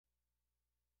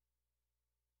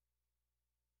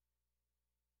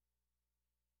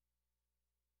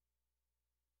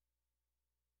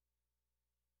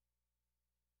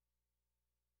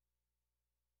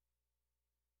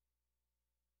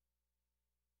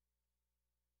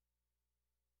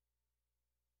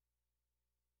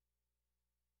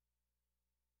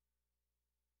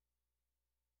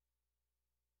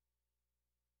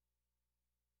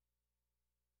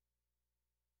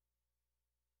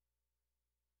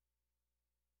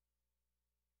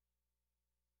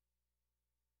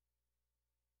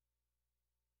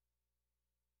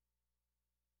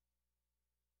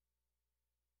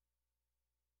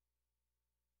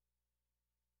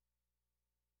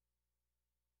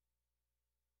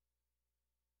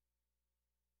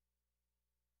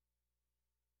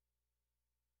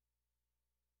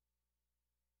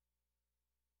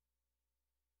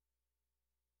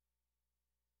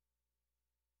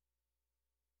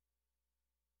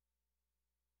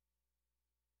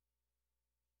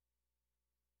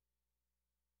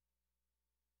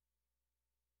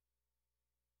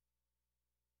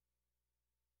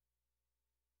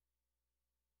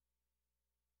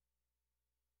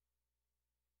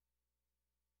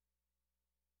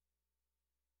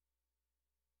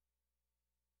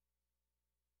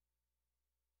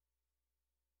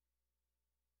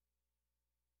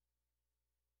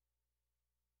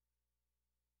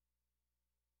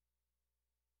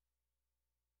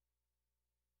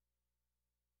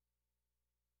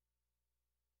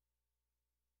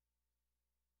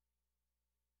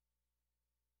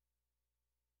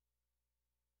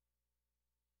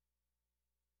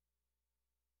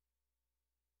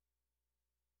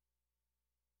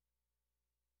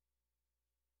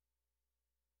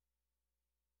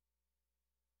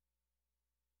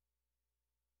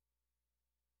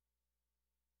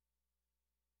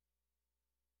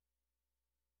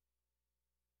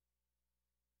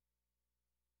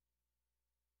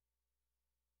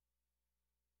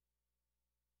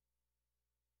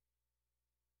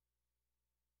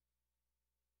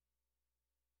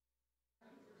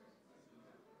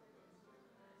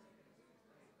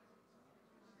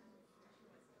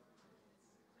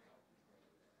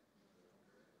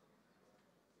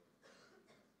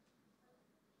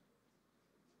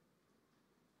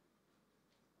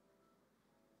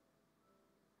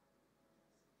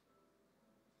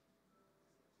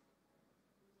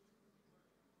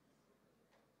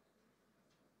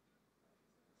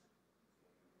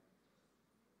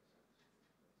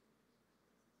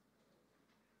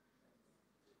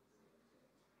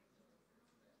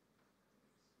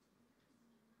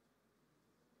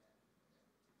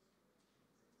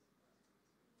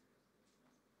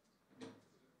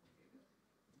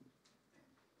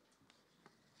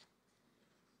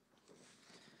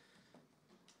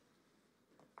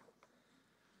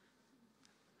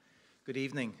Good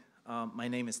evening. My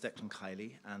name is Declan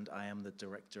Kiley, and I am the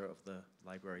director of the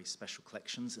Library's Special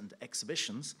Collections and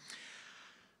Exhibitions.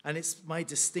 And it's my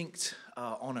distinct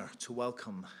honor to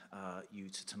welcome you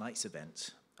to tonight's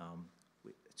event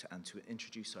and to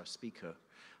introduce our speaker,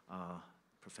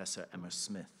 Professor Emma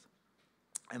Smith.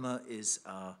 Emma is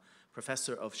a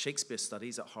professor of Shakespeare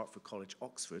Studies at Hertford College,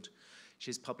 Oxford.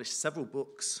 She's published several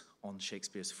books on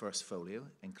Shakespeare's First Folio,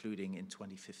 including in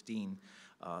 2015,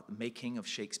 The Making of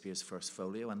Shakespeare's First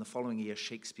Folio, and the following year,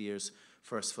 Shakespeare's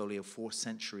First Folio, 4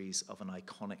 Centuries of an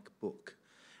Iconic Book.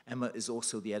 Emma is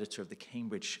also the editor of the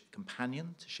Cambridge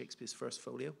Companion to Shakespeare's First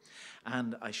Folio.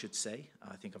 And I should say,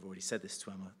 I think I've already said this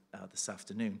to Emma this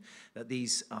afternoon, that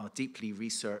these deeply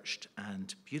researched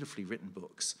and beautifully written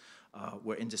books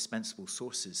were indispensable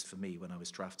sources for me when I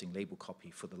was drafting label copy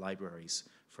for the library's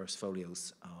First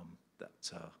Folios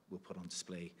that we'll put on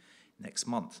display next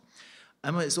month.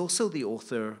 Emma is also the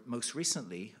author, most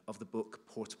recently, of the book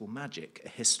Portable Magic, A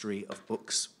History of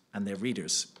Books and Their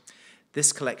Readers.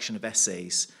 This collection of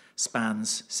essays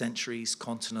spans centuries,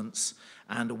 continents,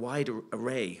 and a wide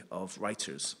array of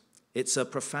writers. It's a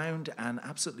profound and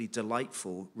absolutely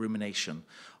delightful rumination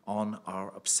on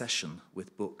our obsession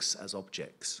with books as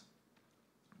objects.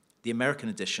 The American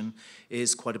edition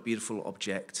is quite a beautiful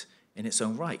object in its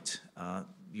own right.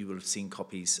 You will have seen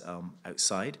copies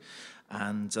outside.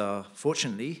 And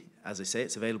fortunately, as I say,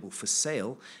 it's available for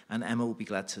sale, and Emma will be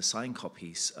glad to sign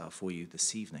copies for you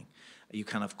this evening. You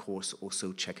can, of course,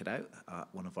 also check it out at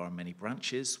one of our many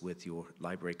branches with your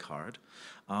library card.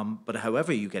 But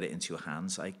however you get it into your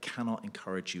hands, I cannot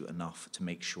encourage you enough to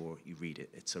make sure you read it.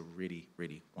 It's a really,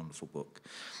 really wonderful book.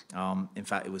 In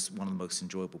fact, it was one of the most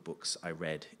enjoyable books I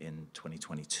read in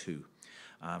 2022.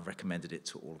 I've recommended it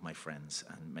to all of my friends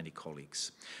and many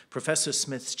colleagues. Professor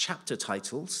Smith's chapter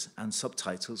titles and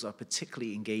subtitles are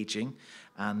particularly engaging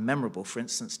and memorable. For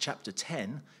instance, chapter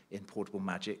 10 in Portable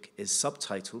Magic is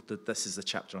subtitled, this is the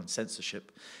chapter on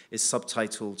censorship, is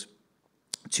subtitled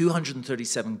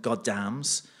 237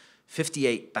 Goddams,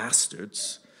 58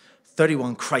 Bastards,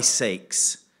 31 Christ's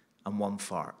Sakes, and 1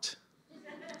 Fart.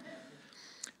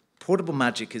 Portable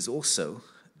Magic is also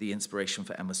the inspiration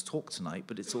for Emma's talk tonight,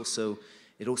 but it also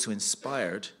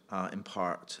inspired, in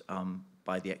part,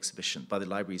 by the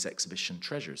library's exhibition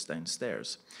Treasures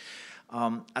downstairs.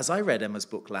 As I read Emma's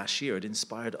book last year, it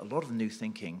inspired a lot of new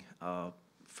thinking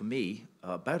for me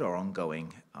about our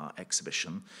ongoing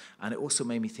exhibition, and it also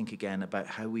made me think again about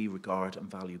how we regard and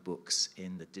value books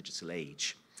in the digital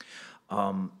age.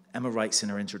 Emma writes in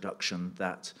her introduction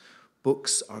that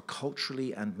books are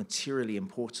culturally and materially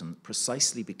important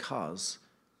precisely because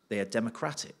they are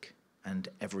democratic and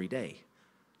everyday,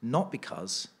 not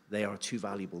because they are too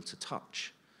valuable to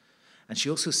touch. And she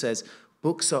also says,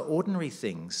 books are ordinary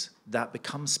things that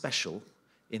become special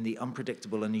in the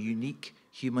unpredictable and unique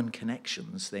human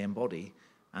connections they embody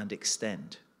and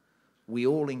extend. We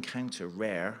all encounter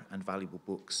rare and valuable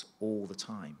books all the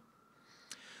time.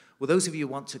 Well, those of you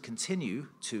who want to continue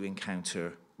to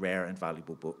encounter rare and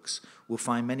valuable books will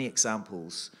find many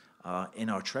examples in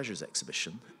our Treasures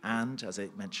exhibition, and as I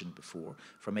mentioned before,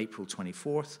 from April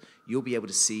 24th, you'll be able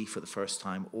to see for the first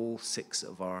time all 6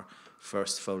 of our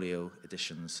First Folio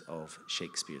editions of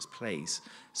Shakespeare's plays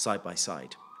side by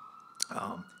side.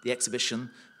 The exhibition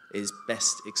is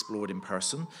best explored in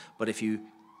person, but if you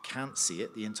can't see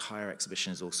it, the entire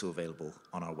exhibition is also available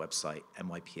on our website,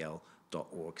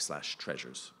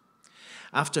 nypl.org/treasures.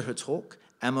 After her talk,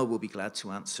 Emma will be glad to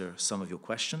answer some of your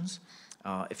questions.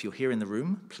 If you're here in the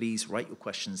room, please write your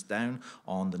questions down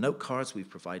on the note cards we've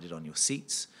provided on your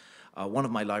seats. One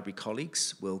of my library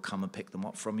colleagues will come and pick them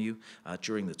up from you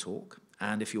during the talk.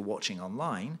 And if you're watching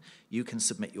online, you can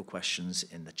submit your questions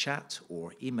in the chat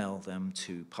or email them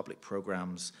to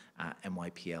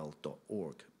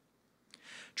publicprograms@nypl.org.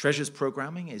 Treasures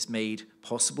programming is made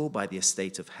possible by the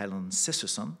estate of Helen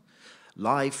Sisserson.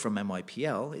 Live from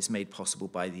NYPL is made possible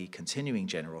by the continuing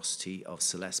generosity of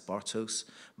Celeste Bartos,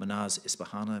 Manaz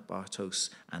Isbahana Bartos,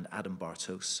 and Adam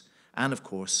Bartos, and of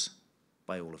course,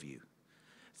 by all of you.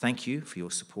 Thank you for your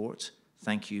support.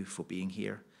 Thank you for being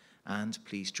here. And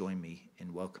please join me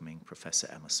in welcoming Professor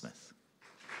Emma Smith.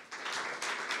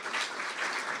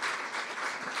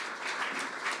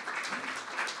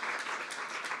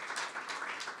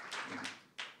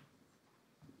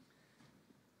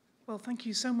 Well, thank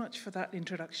you so much for that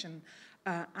introduction,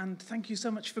 and thank you so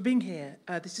much for being here.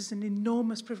 This is an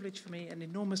enormous privilege for me, an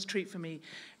enormous treat for me.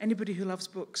 Anybody who loves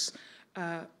books,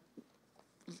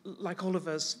 like all of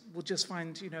us, will just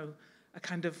find, a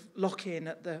kind of lock-in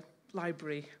at the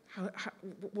library.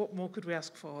 What more could we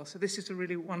ask for? So this is a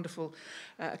really wonderful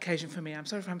occasion for me. I'm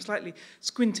sorry if I'm slightly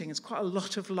squinting. It's quite a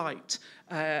lot of light,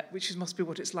 which must be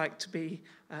what it's like to be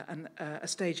a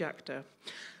stage actor.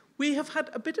 We have had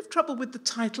a bit of trouble with the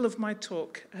title of my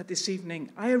talk this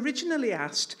evening. I originally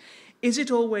asked, is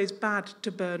it always bad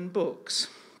to burn books?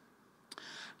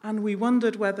 And we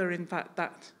wondered whether, in fact,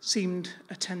 that seemed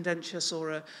a tendentious or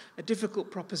a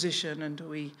difficult proposition, and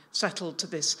we settled to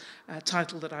this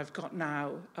title that I've got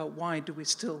now, Why Do We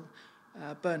Still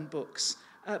Burn Books?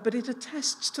 But it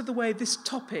attests to the way this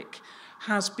topic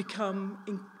has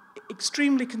become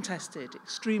extremely contested,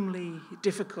 extremely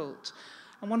difficult.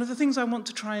 And one of the things I want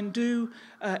to try and do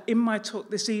in my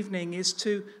talk this evening is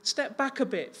to step back a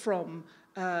bit from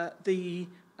the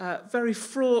very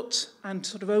fraught and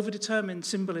sort of overdetermined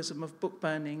symbolism of book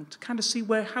burning, to kind of see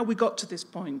how we got to this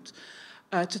point,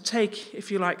 to take, if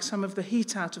you like, some of the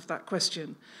heat out of that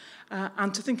question,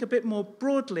 and to think a bit more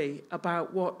broadly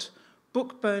about what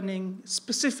book burning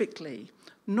specifically,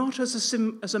 not as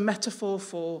a metaphor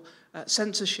for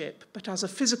censorship, but as a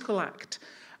physical act,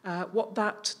 what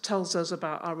that tells us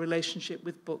about our relationship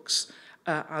with books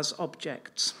as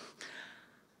objects.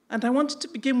 And I wanted to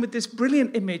begin with this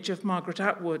brilliant image of Margaret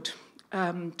Atwood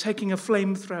taking a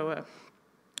flamethrower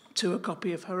to a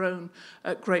copy of her own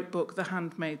great book, The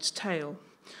Handmaid's Tale.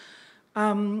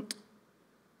 We'll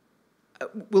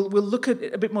look at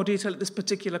a bit more detail at this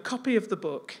particular copy of the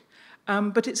book,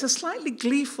 but it's a slightly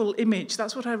gleeful image.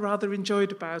 That's what I rather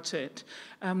enjoyed about it.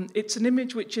 It's an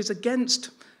image which is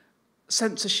against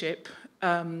censorship.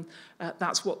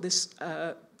 That's what this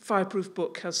fireproof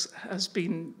book has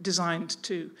been designed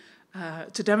to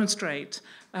demonstrate,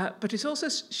 but it also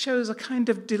shows a kind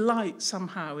of delight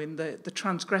somehow in the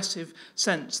transgressive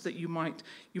sense that you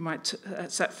might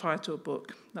set fire to a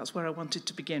book. That's where I wanted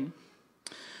to begin.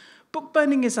 Book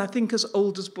burning is, I think, as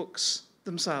old as books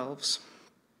themselves.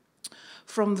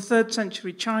 From the 3rd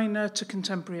century China to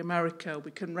contemporary America,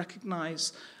 we can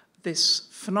recognize this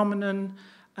phenomenon.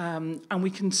 And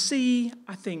we can see,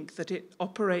 I think, that it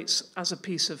operates as a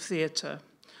piece of theatre.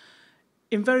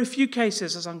 In very few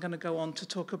cases, as I'm going to go on to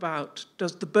talk about,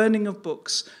 does the burning of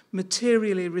books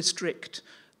materially restrict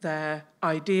their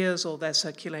ideas or their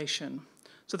circulation.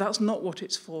 So that's not what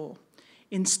it's for.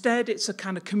 Instead, it's a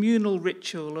kind of communal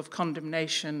ritual of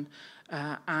condemnation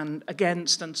and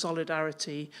against and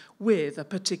solidarity with a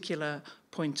particular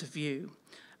point of view.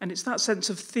 And it's that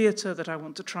sense of theatre that I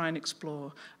want to try and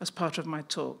explore as part of my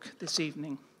talk this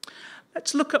evening.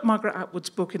 Let's look at Margaret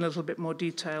Atwood's book in a little bit more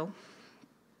detail.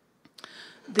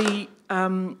 The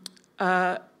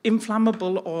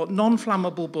inflammable or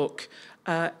non-flammable book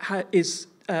is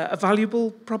a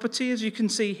valuable property, as you can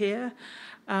see here,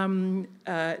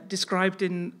 described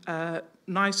in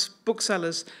nice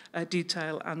booksellers'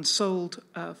 detail and sold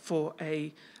for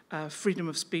a freedom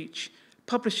of speech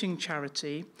publishing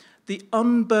charity. The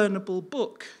unburnable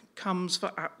book comes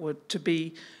for Atwood to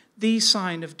be the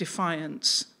sign of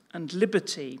defiance and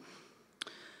liberty.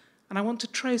 And I want to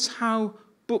trace how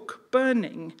book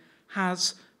burning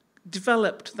has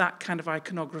developed that kind of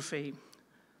iconography,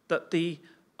 that the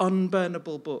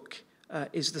unburnable book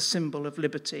is the symbol of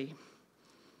liberty.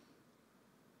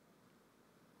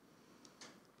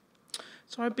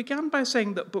 So I began by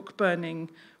saying that book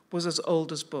burning was as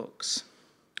old as books.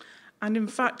 And in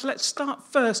fact, let's start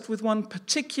first with one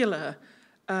particular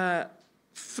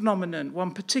phenomenon,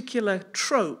 one particular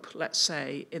trope, let's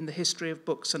say, in the history of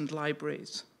books and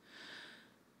libraries.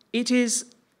 It is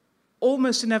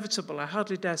almost inevitable, I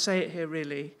hardly dare say it here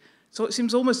really, so it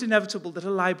seems almost inevitable that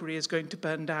a library is going to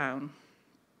burn down.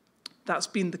 That's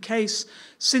been the case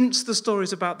since the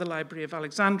stories about the Library of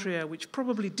Alexandria, which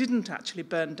probably didn't actually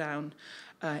burn down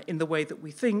in the way that we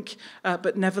think,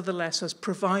 but nevertheless has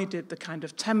provided the kind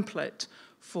of template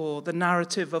for the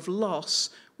narrative of loss,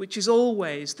 which is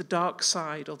always the dark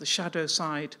side or the shadow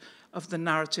side of the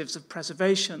narratives of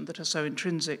preservation that are so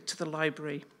intrinsic to the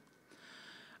library.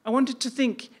 I wanted to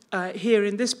think here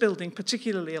in this building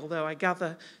particularly, although I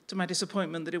gather to my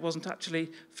disappointment that it wasn't actually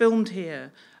filmed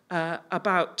here,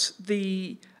 about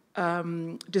the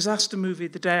disaster movie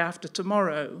The Day After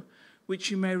Tomorrow,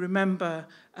 which you may remember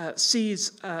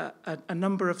sees a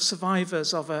number of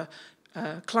survivors of a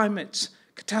climate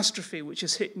catastrophe which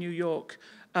has hit New York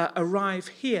arrive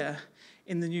here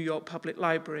in the New York Public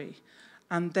Library.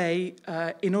 And they,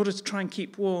 in order to try and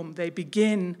keep warm, they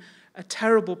begin a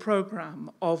terrible program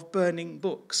of burning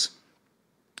books.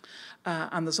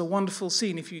 And there's a wonderful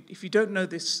scene. If you don't know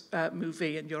this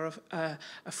movie and you're a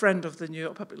friend of the New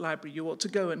York Public Library, you ought to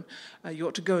go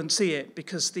and see it,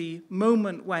 because the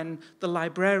moment when the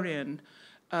librarian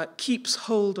keeps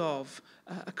hold of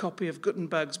a copy of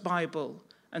Gutenberg's Bible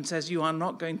and says, "You are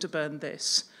not going to burn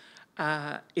this,"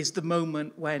 is the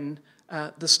moment when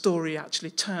the story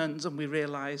actually turns and we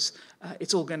realize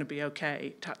it's all going to be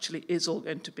okay. It actually is all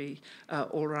going to be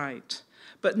all right.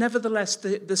 But nevertheless,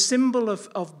 the symbol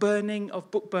of burning, of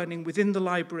book burning within the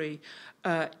library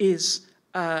is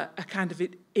a kind of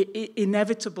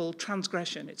inevitable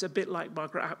transgression. It's a bit like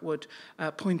Margaret Atwood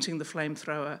pointing the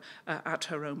flamethrower at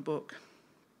her own book.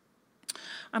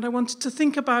 And I wanted to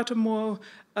think about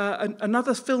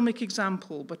another filmic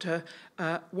example, but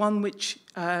one which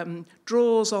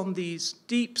draws on these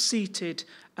deep-seated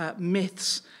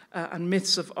myths and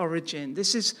myths of origin.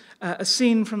 This is a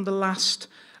scene from the last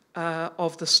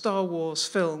of the Star Wars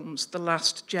films, The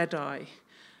Last Jedi.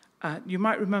 You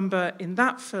might remember in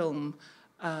that film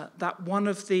that one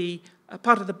of the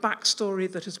part of the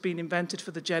backstory that has been invented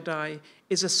for the Jedi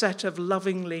is a set of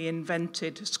lovingly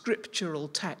invented scriptural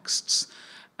texts.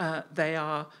 They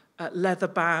are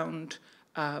leather-bound,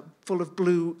 full of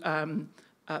blue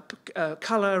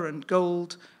colour and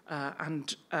gold,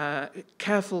 and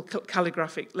careful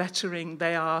calligraphic lettering.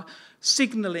 They are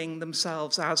signalling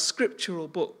themselves as scriptural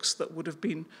books that would have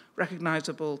been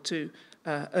recognisable to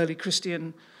early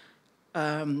Christian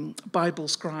Bible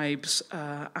scribes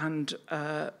and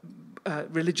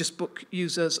religious book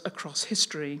users across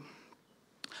history.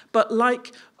 But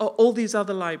like all these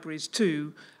other libraries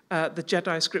too, the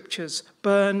Jedi scriptures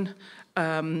burn.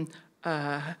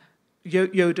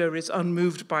 Yoda is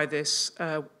unmoved by this.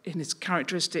 In his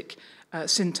characteristic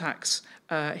syntax,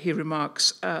 he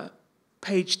remarks,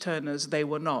 "Page turners, they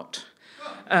were not."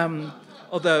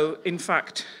 Although, in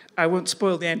fact, I won't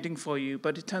spoil the ending for you,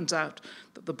 but it turns out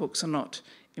that the books are not,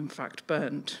 in fact,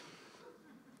 burned.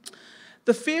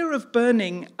 The fear of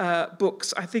burning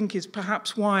books, I think, is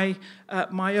perhaps why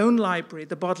my own library,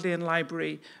 the Bodleian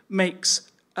Library,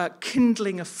 makes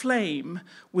kindling a flame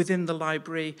within the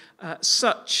library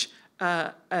such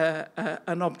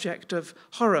an object of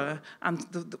horror,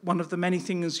 and one of the many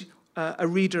things a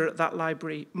reader at that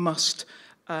library must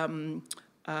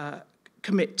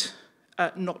commit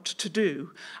not to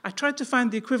do. I tried to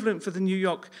find the equivalent for the New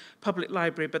York Public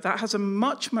Library, but that has a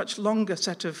much, much longer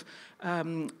set of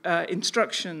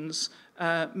instructions,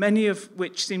 many of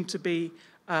which seem to be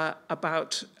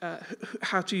about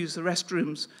how to use the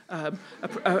restrooms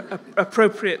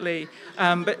appropriately.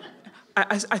 But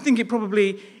I think it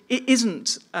probably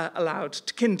isn't allowed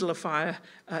to kindle a fire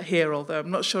here, although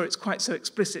I'm not sure it's quite so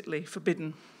explicitly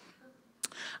forbidden.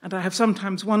 And I have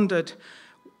sometimes wondered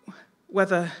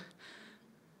whether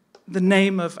the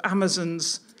name of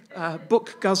Amazon's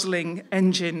book-guzzling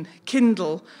engine,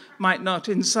 Kindle, might not,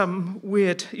 in some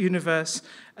weird universe,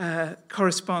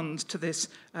 correspond to this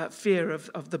fear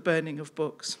of the burning of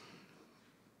books.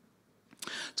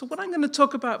 So what I'm going to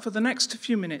talk about for the next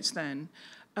few minutes, then,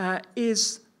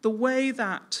 is the way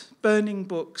that burning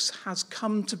books has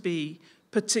come to be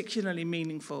particularly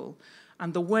meaningful,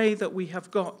 and the way that we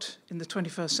have got, in the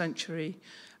 21st century,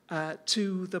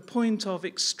 to the point of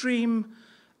extreme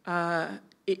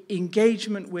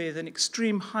engagement with and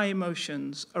extreme high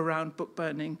emotions around book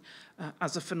burning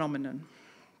as a phenomenon.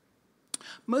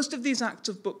 Most of these acts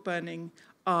of book burning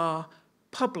are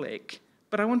public,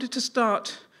 but I wanted to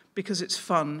start, because it's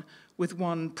fun, with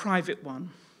one private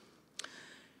one.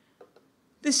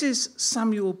 This is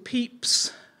Samuel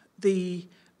Pepys, the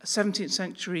 17th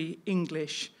century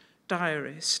English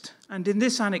diarist. And in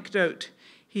this anecdote,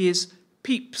 he is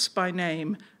Pepys by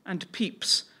name and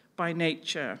Pepys by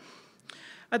nature.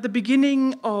 At the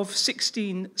beginning of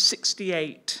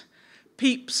 1668,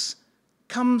 Pepys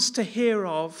comes to hear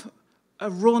of a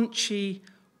raunchy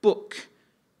book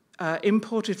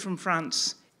imported from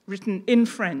France, written in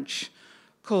French,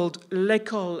 called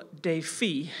L'École des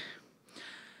Filles.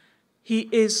 He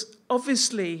is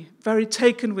obviously very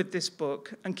taken with this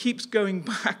book and keeps going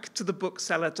back to the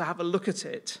bookseller to have a look at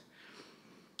it.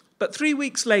 But 3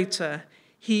 weeks later,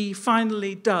 he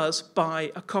finally does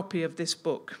buy a copy of this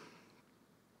book.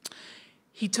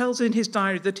 He tells in his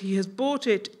diary that he has bought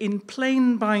it in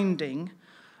plain binding,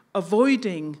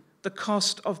 avoiding the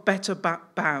cost of better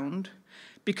bound,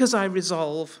 because I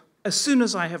resolve, as soon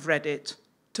as I have read it,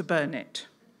 to burn it.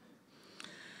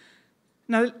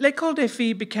 Now, L'École des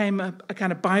Filles became a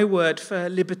kind of byword for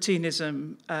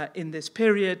libertinism in this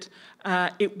period.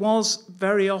 It was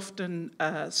very often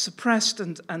suppressed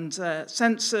and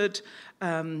censored.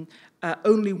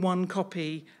 Only one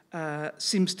copy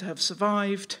seems to have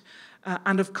survived.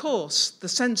 And of course, the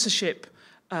censorship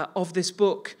of this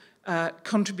book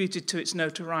contributed to its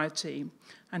notoriety.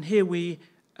 And here we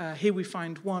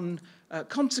find one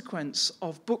consequence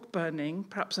of book burning,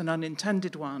 perhaps an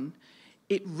unintended one,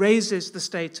 it raises the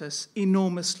status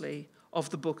enormously of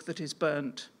the book that is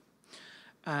burnt.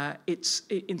 It's,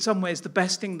 in some ways, the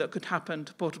best thing that could happen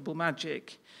to portable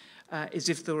magic is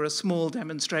if there were a small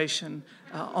demonstration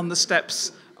on the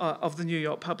steps of the New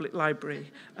York Public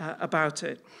Library about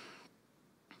it.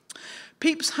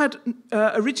 Pepys had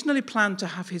originally planned to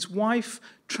have his wife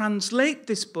translate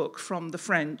this book from the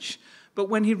French, but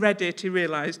when he read it, he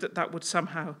realized that that would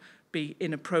somehow be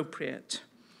inappropriate.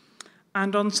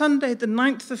 And on Sunday, the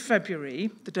 9th of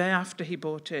February, the day after he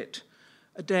bought it,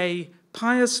 a day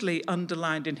piously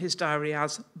underlined in his diary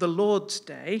as the Lord's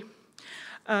Day,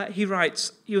 he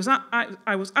writes,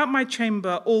 I was at my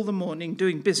chamber all the morning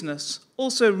doing business,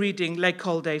 also reading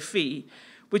L'École des Filles,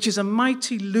 which is a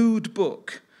mighty lewd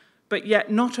book, but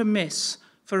yet not amiss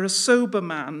for a sober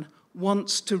man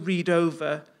wants to read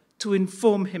over to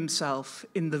inform himself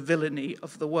in the villainy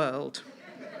of the world.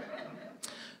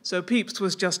 So Pepys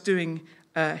was just doing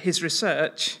his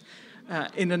research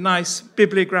in a nice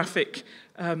bibliographic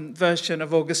version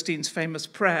of Augustine's famous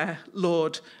prayer,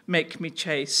 Lord, make me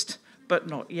chaste, but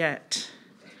not yet.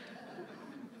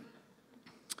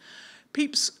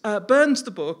 Pepys burns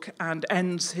the book and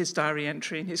ends his diary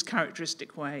entry in his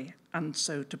characteristic way, and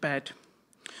so to bed.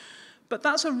 But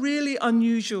that's a really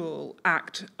unusual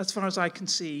act, as far as I can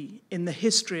see, in the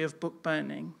history of book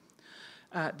burning.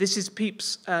 This is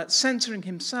Pepys censoring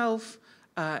himself,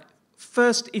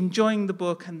 first enjoying the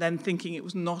book and then thinking it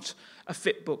was not a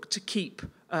fit book to keep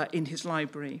in his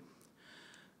library.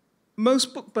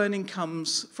 Most book burning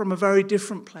comes from a very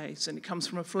different place, and it comes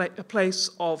from a place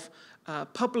of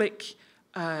public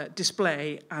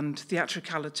display and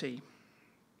theatricality.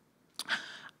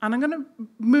 And I'm going to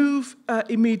move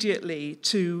immediately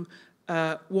to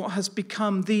what has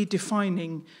become the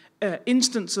defining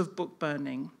instance of book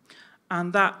burning,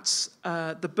 and that's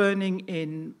the burning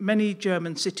in many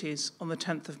German cities on the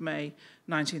 10th of May,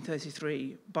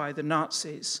 1933, by the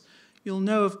Nazis. You'll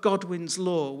know of Godwin's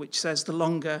law, which says the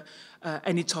longer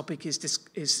any topic is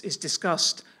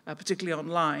discussed, particularly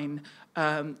online,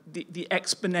 the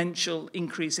exponential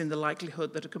increase in the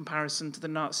likelihood that a comparison to the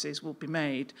Nazis will be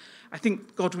made. I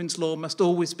think Godwin's law must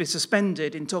always be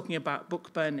suspended in talking about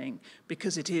book burning,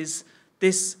 because it is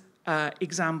this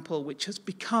example which has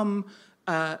become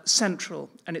central,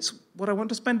 and it's what I want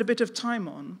to spend a bit of time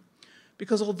on,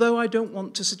 because although I don't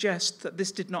want to suggest that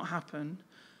this did not happen,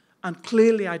 and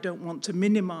clearly I don't want to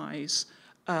minimize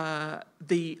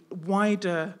the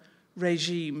wider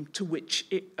regime to which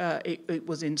it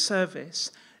was in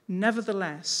service,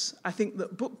 nevertheless, I think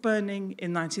that book burning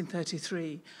in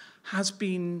 1933 has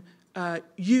been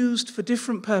used for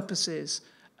different purposes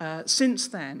since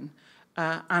then,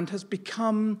 and has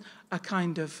become a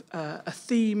kind of a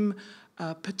theme,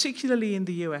 particularly in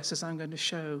the US, as I'm going to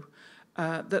show,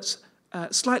 that's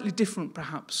slightly different,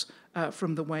 perhaps,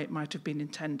 from the way it might have been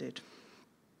intended.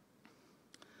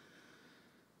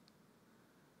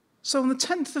 So on the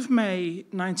 10th of May,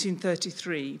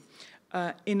 1933,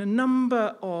 in a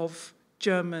number of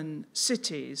German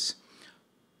cities,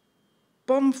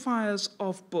 bonfires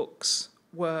of books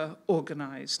were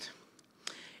organized.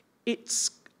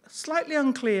 It's slightly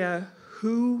unclear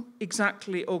who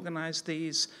exactly organized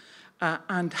these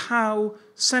and how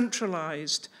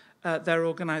centralized their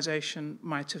organization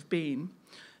might have been.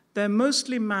 They're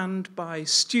mostly manned by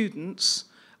students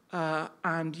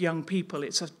and young people.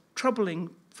 It's a troubling,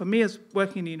 for me as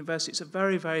working in the university, it's a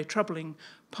very, very troubling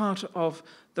part of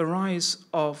the rise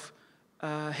of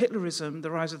Hitlerism,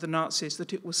 the rise of the Nazis,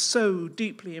 that it was so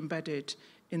deeply embedded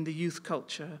in the youth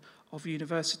culture of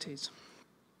universities.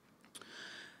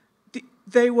 So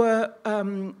there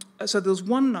was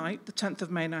one night, the 10th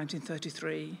of May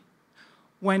 1933,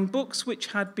 when books which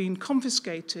had been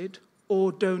confiscated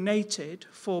or donated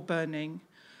for burning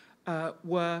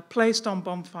were placed on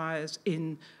bonfires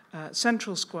in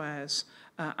central squares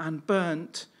and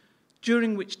burnt,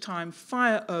 during which time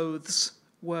fire oaths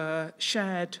were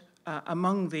shared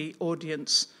among the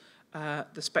audience,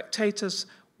 the spectators,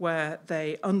 where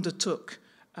they undertook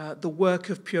the work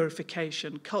of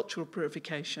purification, cultural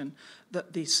purification,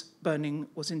 that this burning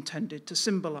was intended to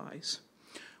symbolize.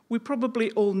 We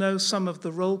probably all know some of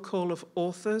the roll call of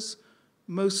authors,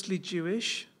 mostly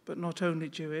Jewish, but not only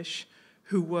Jewish,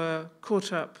 who were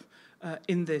caught up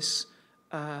in this,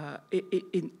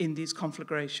 in these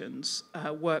conflagrations.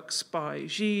 Works by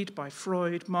Gide, by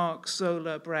Freud, Marx,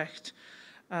 Zola, Brecht,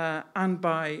 and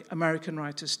by American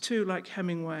writers too, like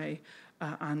Hemingway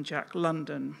and Jack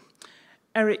London.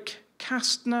 Eric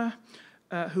Kastner,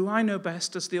 who I know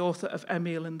best as the author of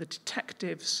Emile and the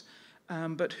Detectives,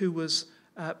 but who was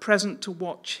present to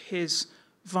watch his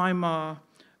Weimar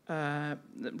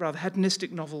rather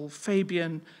hedonistic novel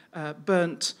Fabian,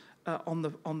 burnt on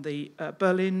the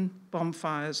Berlin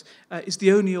bonfires, is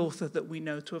the only author that we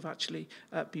know to have actually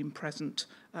been present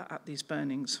at these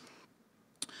burnings.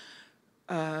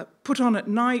 Put on at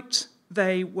night,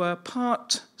 they were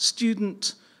part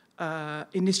student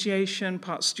initiation,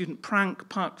 part student prank,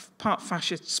 part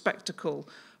fascist spectacle,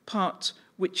 part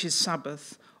witches'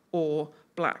 Sabbath, or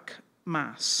Black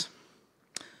Mass.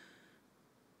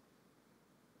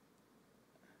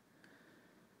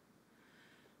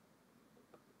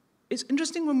 It's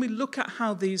interesting when we look at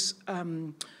how these,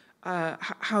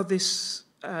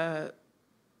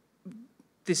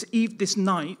 this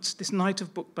night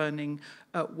of book burning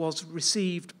was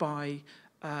received by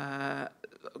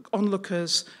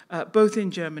onlookers, both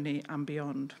in Germany and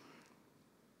beyond.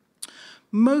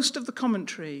 Most of the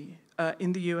commentary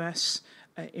in the US,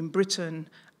 in Britain,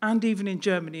 and even in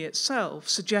Germany itself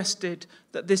suggested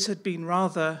that this had been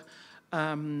rather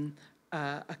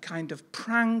a kind of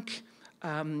prank,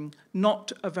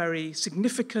 not a very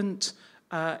significant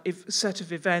set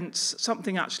of events,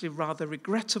 something actually rather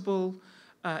regrettable.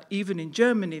 Even in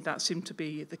Germany, that seemed to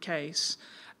be the case.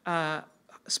 High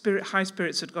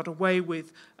spirits had got away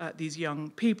with these young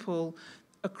people.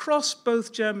 Across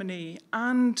both Germany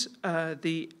and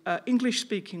the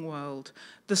English-speaking world,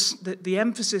 the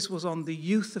emphasis was on the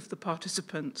youth of the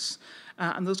participants,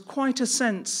 and there was quite a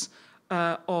sense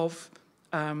of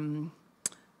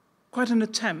quite an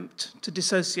attempt to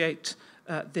dissociate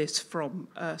this from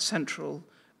central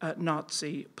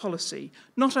Nazi policy.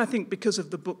 Not, I think, because of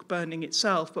the book burning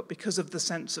itself, but because of the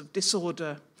sense of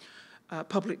disorder,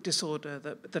 public disorder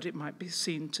that it might be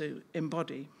seen to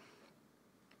embody.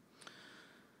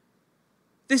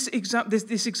 This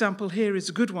example here is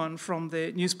a good one from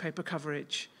the newspaper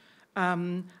coverage.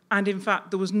 And in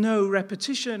fact, there was no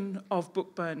repetition of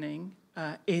book burning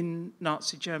in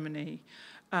Nazi Germany,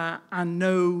 and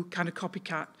no kind of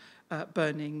copycat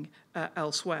burning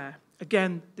elsewhere.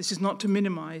 Again, this is not to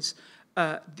minimize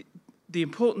the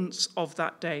importance of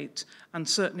that date, and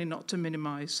certainly not to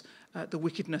minimize the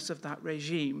wickedness of that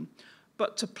regime,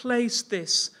 but to place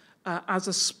this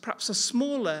as perhaps a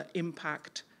smaller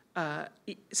impact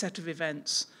set of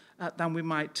events than we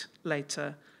might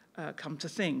later come to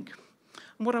think.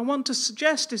 And what I want to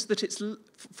suggest is that it's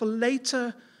for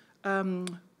later,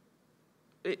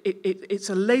 it's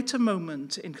a later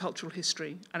moment in cultural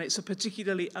history, and it's a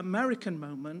particularly American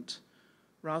moment,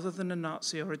 rather than a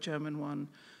Nazi or a German one,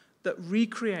 that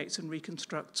recreates and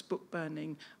reconstructs book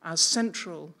burning as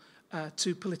central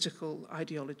to political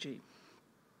ideology.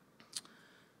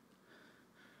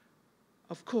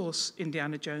 Of course,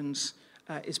 Indiana Jones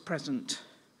is present.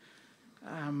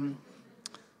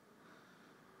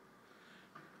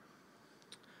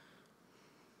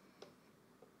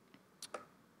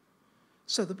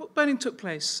 So the book burning took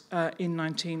place in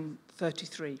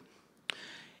 1933.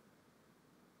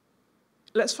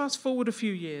 Let's fast forward a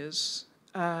few years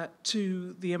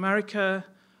to the America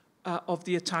of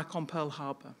the attack on Pearl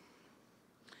Harbor.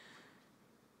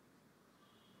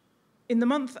 In the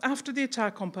month after the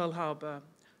attack on Pearl Harbor,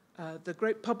 the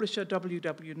great publisher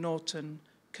W.W. Norton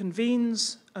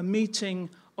convenes a meeting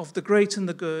of the great and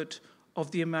the good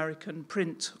of the American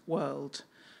print world.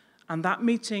 And that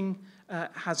meeting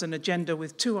has an agenda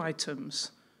with two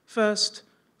items. First,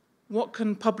 what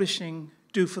can publishing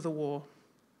do for the war?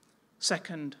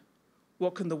 Second,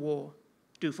 what can the war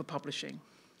do for publishing?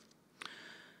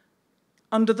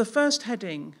 Under the first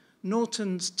heading,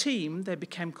 Norton's team, they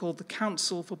became called the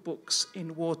Council for Books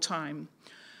in Wartime,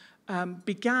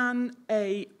 began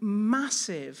a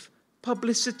massive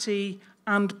publicity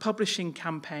and publishing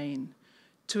campaign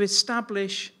to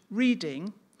establish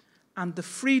reading and the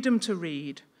freedom to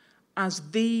read as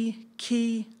the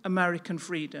key American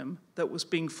freedom that was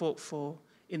being fought for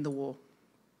in the war.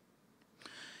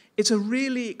 It's a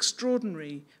really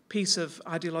extraordinary piece of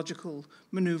ideological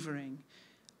maneuvering,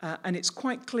 and it's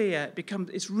quite clear.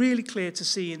 It's really clear to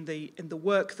see in the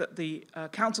work that the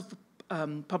Council for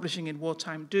Publishing in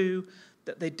Wartime do,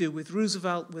 that they do with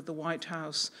Roosevelt, with the White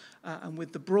House, and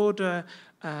with the broader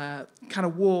kind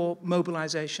of war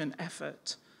mobilization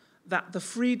effort, that the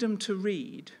freedom to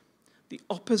read, the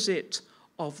opposite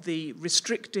of the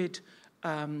restricted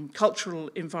cultural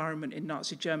environment in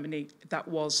Nazi Germany that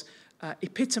was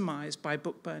epitomized by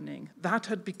book burning, that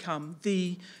had become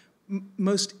the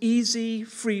most easy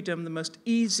freedom, the most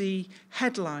easy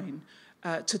headline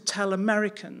to tell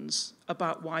Americans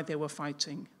about why they were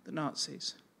fighting the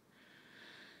Nazis.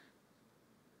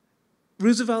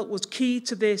 Roosevelt was key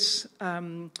to this.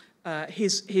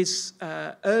 His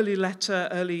early letter,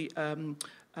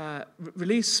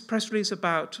 press release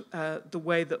about the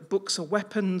way that books are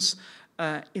weapons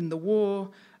in the war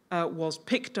was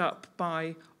picked up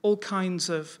by all kinds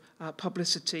of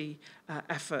publicity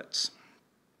efforts.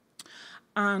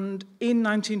 And in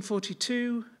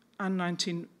 1942 and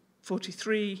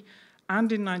 1943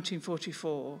 and in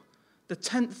 1944, the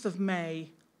 10th of May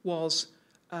was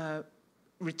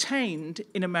retained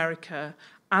in America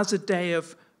as a day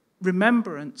of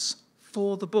remembrance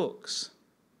for the books.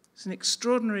 It's an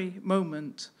extraordinary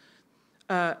moment.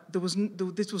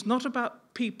 This was not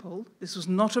about people. This was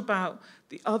not about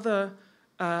the other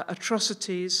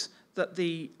atrocities that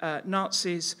the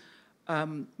Nazis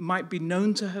might be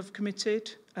known to have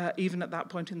committed, even at that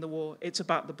point in the war. It's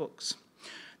about the books.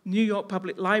 New York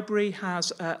Public Library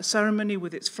has a ceremony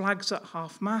with its flags at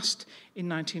half-mast in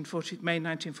May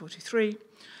 1943.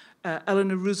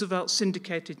 Eleanor Roosevelt's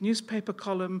syndicated newspaper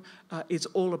column is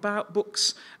all about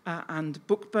books and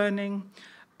book burning.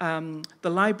 The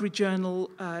Library Journal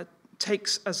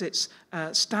takes as its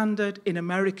standard, in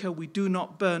America we do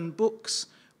not burn books,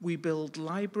 we build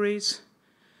libraries.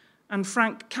 And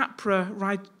Frank Capra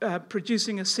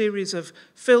producing a series of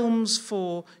films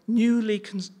for newly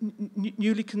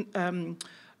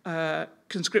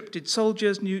conscripted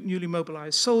soldiers, newly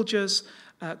mobilized soldiers,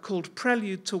 called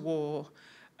Prelude to War,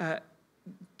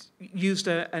 used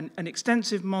an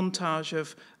extensive montage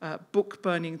of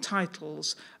book-burning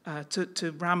titles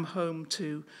to ram home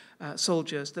to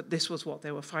soldiers that this was what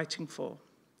they were fighting for.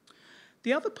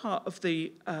 The other part of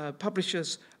the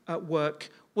publisher's work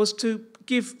was to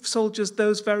give soldiers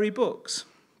those very books.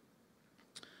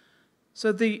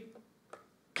 So the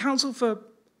Council for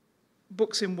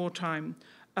Books in Wartime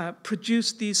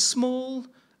produced these small,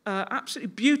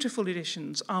 absolutely beautiful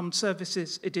editions, armed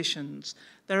services editions.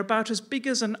 They're about as big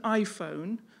as an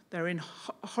iPhone. They're in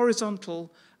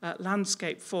horizontal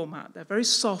landscape format. They're very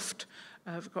soft,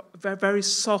 got very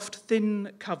soft,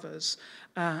 thin covers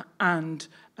and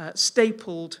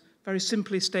stapled, very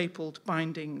simply stapled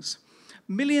bindings.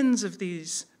 Millions of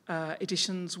these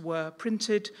editions were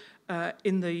printed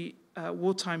in the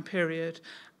wartime period,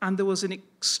 and there was an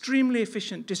extremely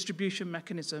efficient distribution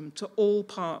mechanism to all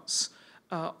parts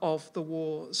of the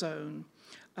war zone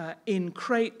in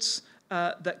crates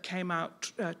that came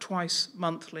out twice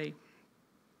monthly.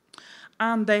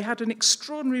 And they had an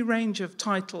extraordinary range of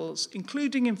titles,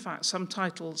 including, in fact, some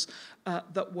titles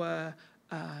that were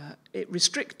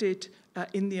restricted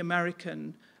in the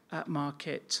American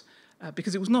market,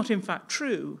 because it was not, in fact,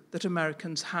 true that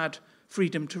Americans had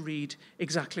freedom to read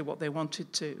exactly what they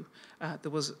wanted to.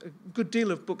 There was a good deal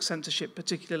of book censorship,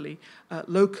 particularly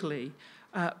locally,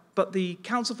 but the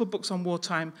Council for Books on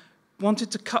Wartime wanted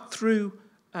to cut through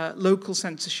local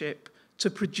censorship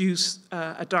to produce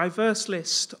a diverse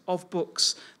list of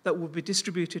books that would be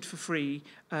distributed for free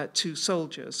to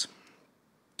soldiers.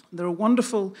 There are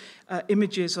wonderful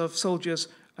images of soldiers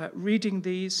reading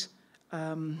these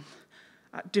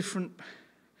at different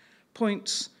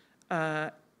points.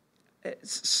 The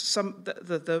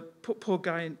poor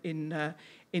guy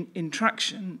in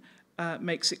traction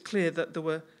makes it clear that there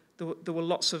was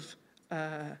lots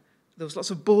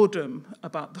of boredom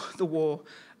about the war,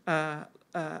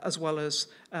 as well as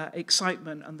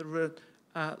excitement, and there were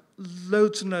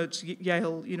loads and loads.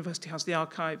 Yale University has the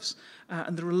archives,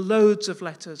 and there are loads of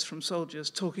letters from soldiers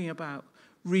talking about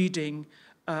reading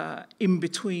in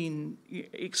between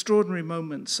extraordinary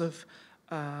moments of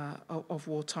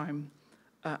wartime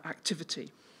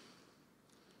activity.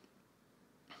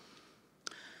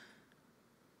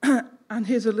 And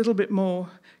here's a little bit more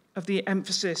of the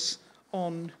emphasis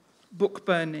on book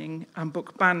burning and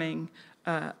book banning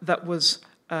that was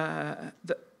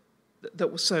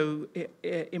so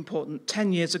important.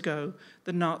 10 years ago,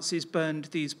 the Nazis burned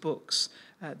these books.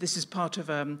 This is part of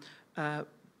an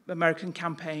American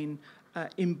campaign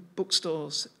in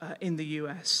bookstores in the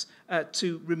US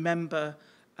to remember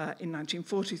in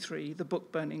 1943 the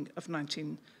book burning of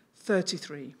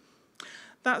 1933.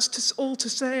 That's all to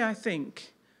say, I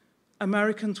think,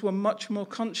 Americans were much more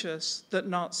conscious that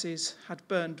Nazis had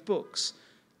burned books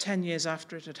 10 years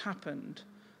after it had happened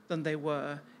than they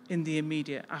were in the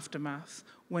immediate aftermath,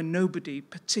 when nobody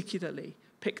particularly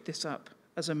picked this up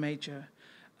as a major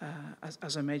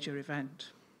event.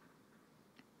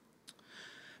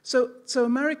 So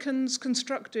Americans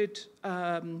constructed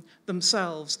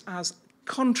themselves as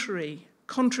contrary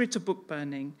to book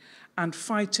burning and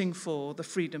fighting for the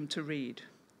freedom to read.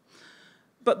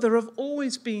 But there have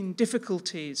always been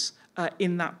difficulties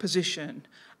in that position,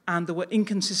 and there were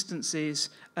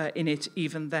inconsistencies in it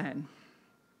even then.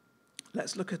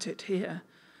 Let's look at it here.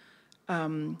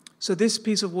 So this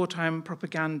piece of wartime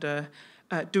propaganda,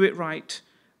 Do It Right,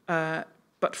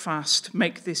 but fast,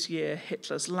 make this year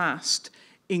Hitler's last,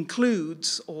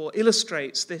 includes or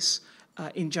illustrates this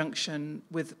injunction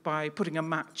by putting a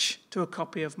match to a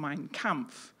copy of Mein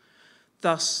Kampf,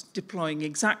 thus deploying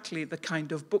exactly the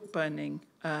kind of book burning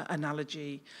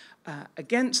analogy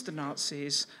against the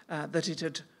Nazis that it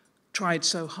had tried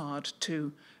so hard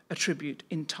to attribute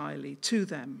entirely to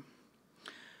them.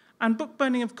 And book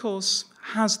burning, of course,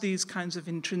 has these kinds of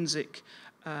intrinsic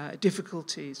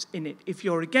difficulties in it. If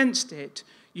you're against it,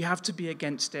 you have to be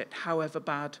against it however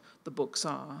bad the books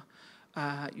are.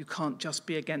 You can't just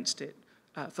be against it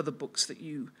for the books that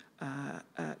you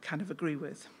kind of agree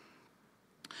with.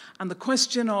 And the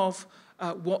question of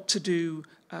what to do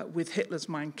with Hitler's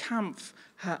Mein Kampf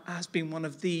has been one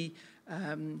of the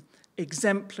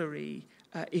exemplary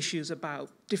issues about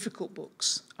difficult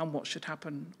books and what should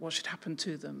happen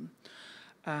to them.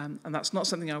 And that's not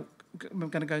something I'm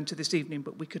going to go into this evening,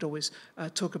 but we could always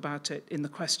talk about it in the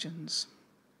questions.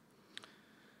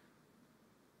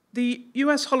 The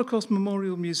US Holocaust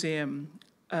Memorial Museum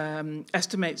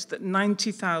estimates that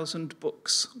 90,000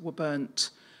 books were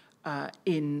burnt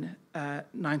in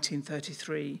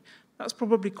 1933. That's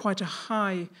probably quite a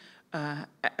high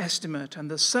estimate, and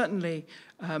there's certainly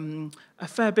a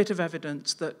fair bit of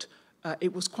evidence that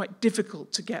it was quite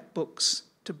difficult to get books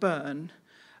to burn.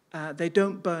 They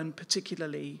don't burn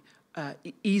particularly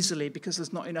easily because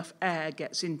there's not enough air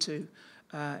gets into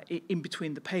in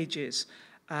between the pages.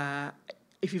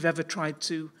 If you've ever tried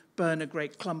to burn a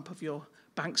great clump of your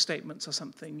bank statements or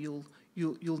something, you'll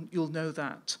know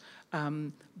that.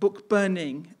 Book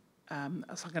burning,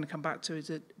 as I'm going to come back to,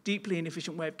 is a deeply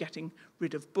inefficient way of getting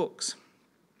rid of books.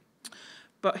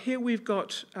 But here we've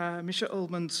got Mischa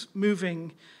Ullmann's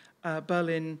moving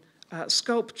Berlin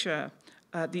sculpture,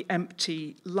 the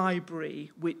empty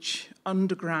library, which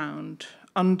underground,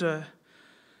 under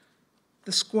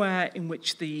the square in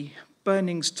which the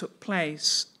burnings took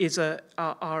place,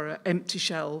 are empty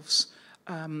shelves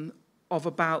of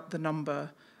about the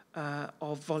number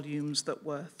of volumes that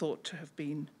were thought to have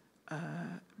been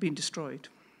destroyed.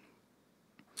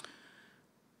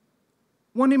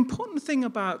 One important thing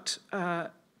about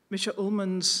Mischa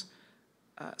Ullmann's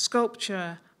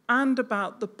sculpture and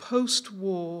about the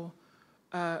post-war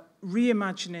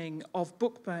reimagining of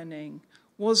book burning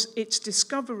was its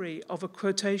discovery of a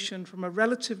quotation from a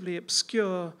relatively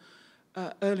obscure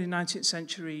early 19th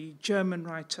century German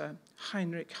writer,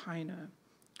 Heinrich Heine.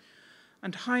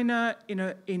 And Heine,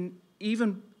 in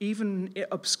even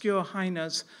obscure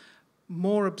Heine's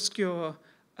more obscure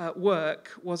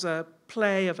work, was a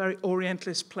play, a very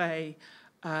Orientalist play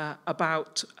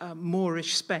about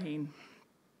Moorish Spain.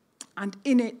 And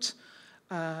in it,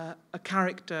 a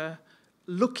character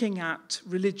looking at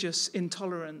religious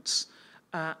intolerance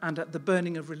and at the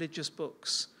burning of religious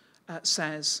books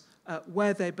says,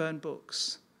 where they burn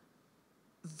books,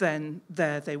 then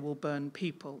there they will burn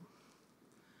people.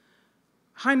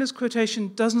 Heine's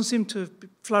quotation doesn't seem to have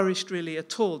flourished really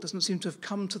at all, doesn't seem to have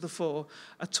come to the fore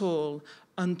at all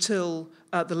until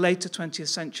the later 20th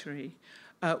century,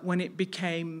 when it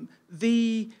became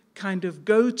the kind of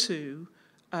go-to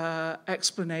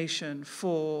explanation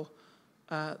for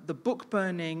the book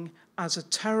burning as a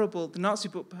terrible, the Nazi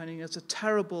book burning as a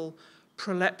terrible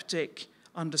proleptic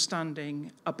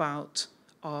understanding about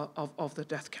of the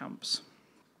death camps.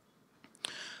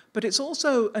 But it's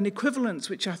also an equivalence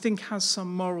which I think has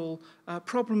some moral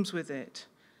problems with it.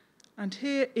 And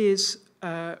here is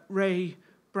Ray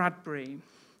Bradbury.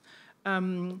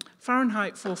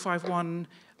 Fahrenheit 451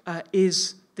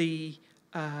 is the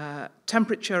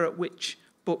temperature at which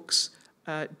books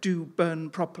do burn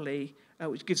properly,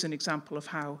 which gives an example of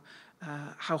how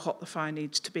hot the fire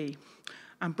needs to be.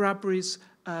 And Bradbury's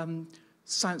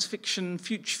science fiction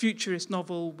futurist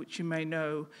novel, which you may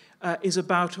know, is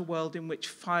about a world in which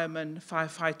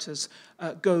firefighters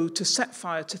go to set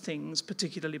fire to things,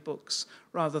 particularly books,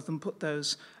 rather than put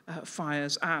those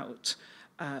fires out.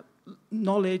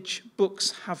 Knowledge,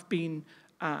 books have been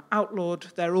outlawed,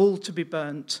 they're all to be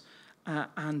burnt,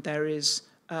 and there is,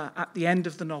 at the end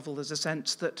of the novel, there's a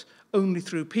sense that only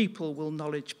through people will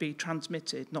knowledge be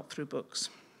transmitted, not through books.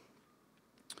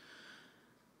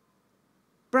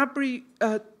 Bradbury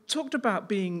talked about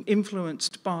being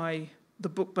influenced by the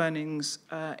book burnings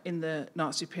in the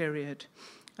Nazi period.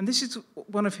 And this is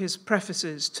one of his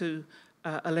prefaces to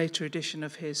a later edition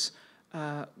of his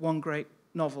one great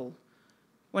novel.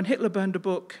 When Hitler burned a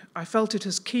book, I felt it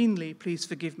as keenly, please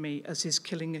forgive me, as his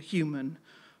killing a human,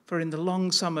 for in the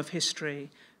long sum of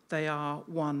history, they are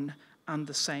one and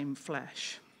the same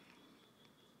flesh.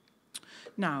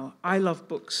 Now, I love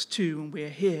books too, and we're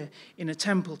here in a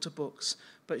temple to books,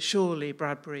 but surely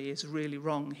Bradbury is really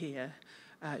wrong here.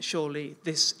 surely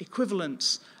this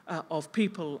equivalence of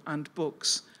people and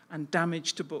books and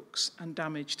damage to books and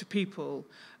damage to people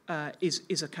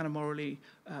is a kind of morally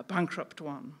bankrupt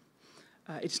one.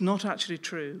 It's not actually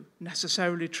true,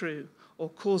 necessarily true, or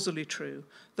causally true,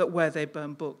 that where they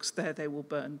burn books, there they will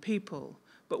burn people.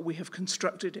 But we have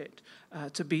constructed it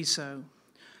to be so.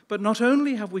 But not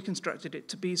only have we constructed it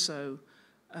to be so,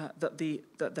 that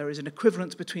there is an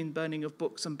equivalence between burning of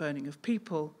books and burning of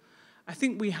people, I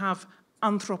think we have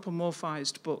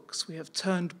anthropomorphized books. We have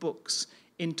turned books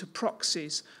into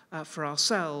proxies for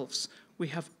ourselves. We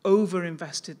have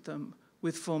over-invested them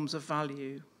with forms of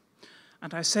value.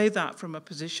 And I say that from a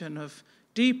position of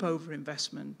deep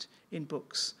over-investment in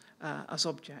books as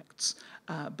objects,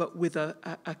 but with a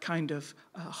kind of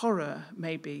horror,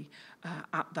 maybe,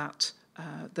 at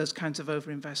those kinds of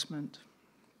over-investment.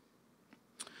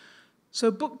 So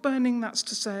book burning, that's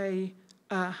to say,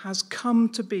 has come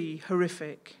to be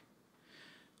horrific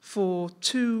for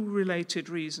two related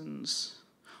reasons.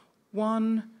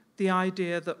 One, the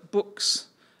idea that books,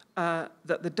 that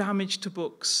the damage to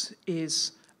books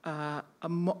is a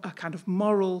kind of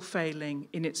moral failing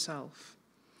in itself.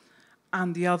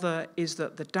 And the other is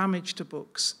that the damage to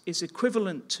books is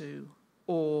equivalent to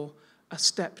or a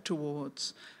step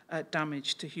towards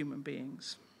damage to human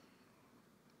beings.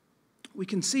 We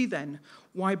can see then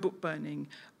why book burning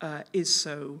is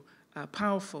so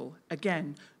powerful.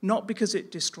 Again, not because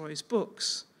it destroys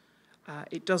books.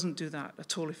 It doesn't do that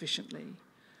at all efficiently.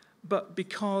 But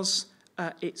because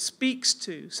it speaks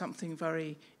to something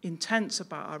very intense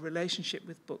about our relationship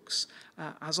with books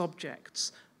as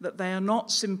objects, that they are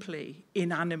not simply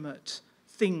inanimate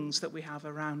things that we have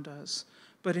around us,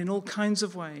 but in all kinds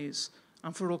of ways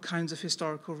and for all kinds of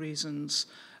historical reasons,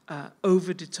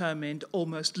 overdetermined,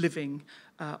 almost living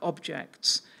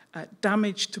objects.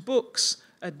 Damage to books,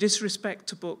 disrespect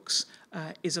to books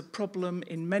is a problem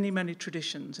in many, many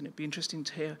traditions, and it'd be interesting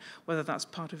to hear whether that's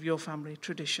part of your family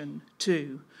tradition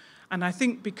too. And I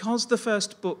think because the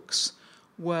first books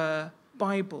were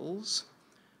Bibles,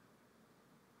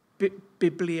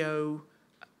 biblio,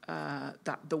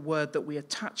 that the word that we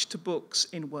attach to books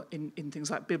in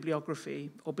things like bibliography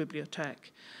or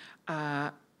bibliothèque,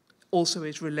 also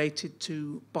is related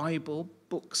to Bible.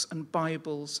 Books and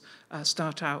Bibles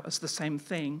start out as the same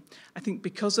thing. I think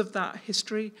because of that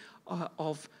history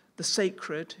of the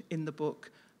sacred in the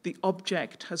book, the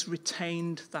object has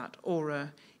retained that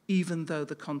aura, even though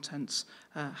the contents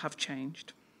have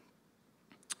changed.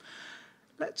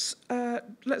 Let's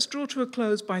draw to a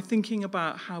close by thinking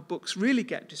about how books really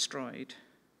get destroyed.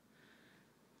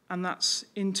 And that's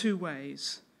in two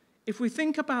ways. If we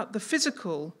think about the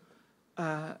physical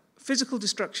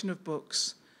destruction of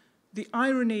books, the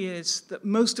irony is that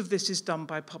most of this is done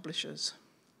by publishers.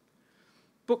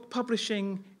 Book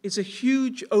publishing is a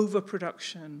huge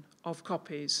overproduction of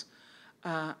copies,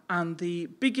 and the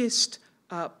biggest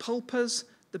pulpers,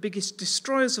 the biggest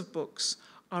destroyers of books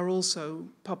are also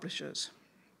publishers.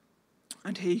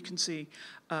 And here you can see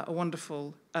a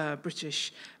wonderful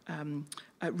British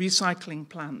recycling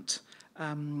plant.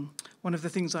 One of the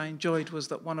things I enjoyed was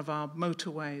that one of our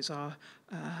motorways, our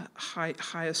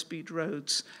higher speed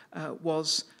roads, had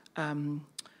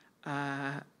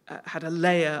a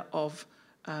layer of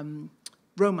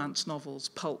romance novels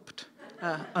pulped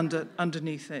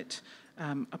underneath it,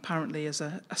 apparently as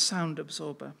a sound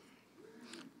absorber.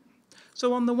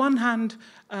 So on the one hand,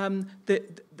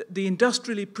 the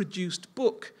industrially produced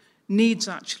book needs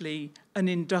actually an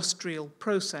industrial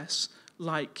process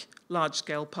like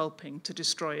large-scale pulping to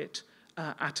destroy it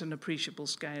at an appreciable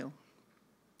scale.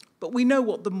 But we know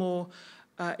what the more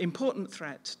important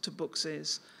threat to books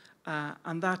is,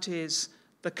 and that is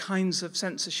the kinds of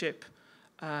censorship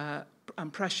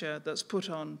and pressure that's put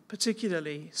on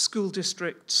particularly school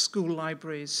districts, school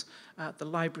libraries, the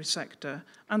library sector,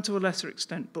 and to a lesser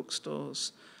extent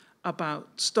bookstores, about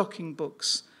stocking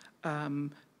books,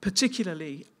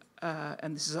 particularly,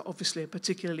 and this is obviously a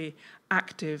particularly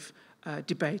active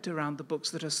debate around the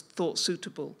books that are thought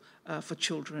suitable for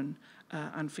children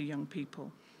and for young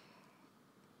people.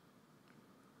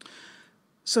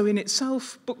 So in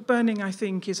itself, book burning, I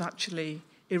think, is actually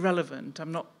irrelevant.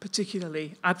 I'm not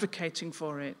particularly advocating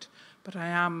for it, but I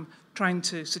am trying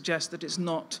to suggest that it's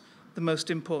not the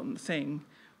most important thing.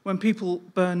 When people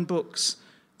burn books,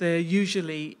 they're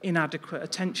usually inadequate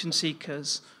attention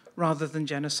seekers rather than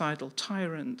genocidal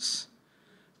tyrants.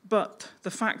 But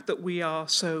the fact that we are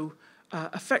so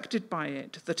affected by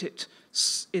it, that it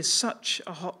is such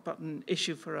a hot button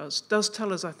issue for us, does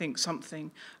tell us, I think,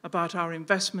 something about our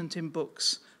investment in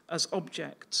books as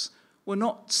objects. We're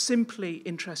not simply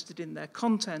interested in their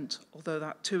content, although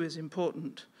that too is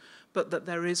important, but that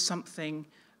there is something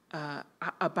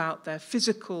about their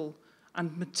physical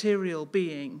and material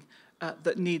being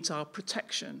that needs our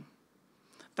protection.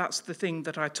 That's the thing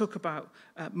that I talk about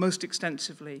most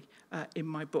extensively in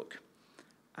my book,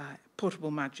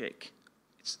 Portable Magic.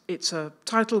 It's a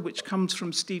title which comes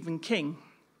from Stephen King.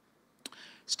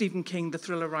 Stephen King, the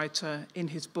thriller writer, in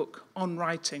his book On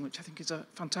Writing, which I think is a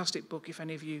fantastic book if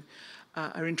any of you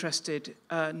are interested,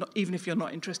 even if you're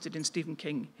not interested in Stephen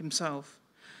King himself.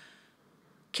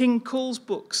 King calls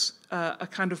books a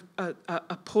kind of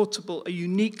a portable, a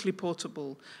uniquely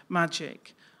portable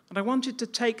magic. And I wanted to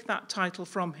take that title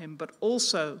from him, but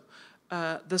also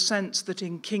the sense that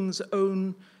in King's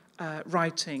own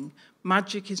writing,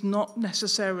 magic is not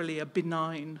necessarily a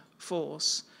benign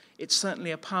force. It's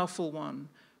certainly a powerful one,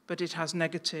 but it has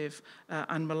negative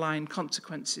and malign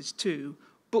consequences too.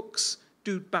 Books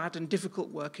do bad and difficult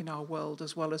work in our world,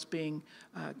 as well as being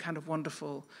kind of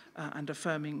wonderful and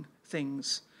affirming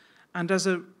things. And as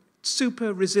a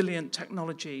super resilient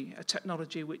technology, a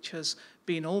technology which has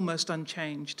been almost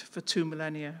unchanged for 2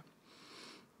 millennia,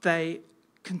 they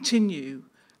continue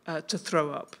to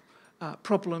throw up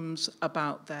problems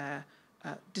about their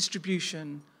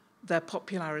distribution, their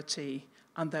popularity,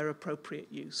 and their appropriate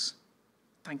use.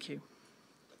 Thank you.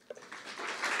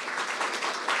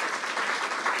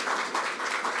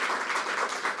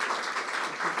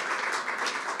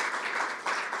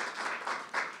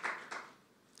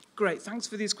 Great, thanks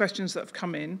for these questions that have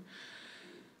come in.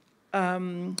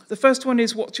 The first one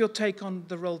is, what's your take on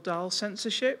the Roald Dahl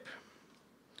censorship?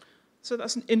 So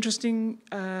that's an interesting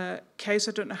case.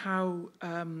 I don't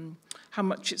know how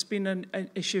much it's been an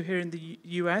issue here in the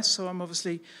US, so I'm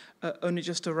obviously only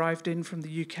just arrived in from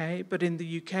the UK, but in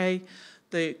the UK,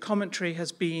 the commentary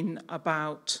has been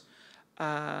about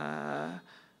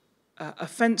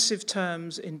offensive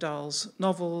terms in Dahl's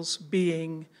novels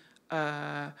being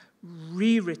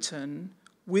rewritten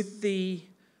with the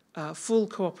full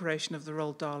cooperation of the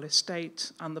Roald Dahl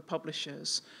estate and the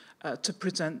publishers to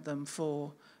present them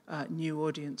for new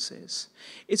audiences.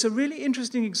 It's a really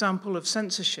interesting example of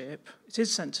censorship. It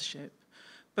is censorship,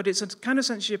 but it's a kind of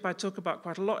censorship I talk about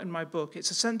quite a lot in my book.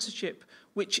 It's a censorship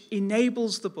which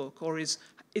enables the book, or is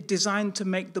designed to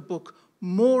make the book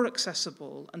more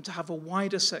accessible and to have a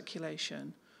wider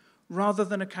circulation, rather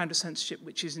than a kind of censorship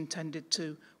which is intended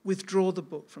to withdraw the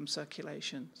book from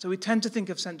circulation. So we tend to think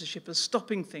of censorship as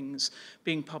stopping things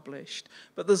being published,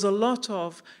 but there's a lot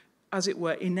of, as it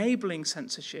were, enabling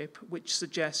censorship, which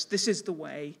suggests this is the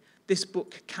way this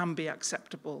book can be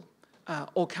acceptable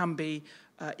or can be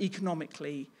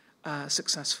economically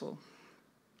successful.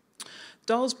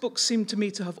 Dahl's books seem to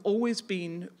me to have always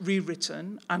been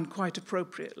rewritten, and quite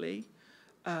appropriately.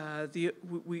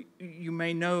 You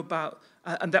may know about,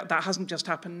 and that hasn't just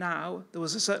happened now. There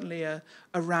was certainly a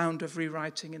round of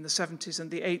rewriting in the 70s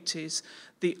and the 80s.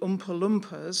 The Oompa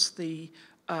Loompas, the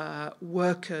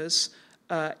workers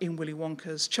in Willy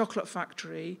Wonka's chocolate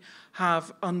factory,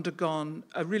 have undergone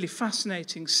a really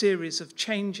fascinating series of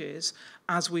changes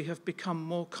as we have become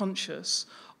more conscious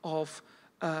of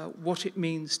what it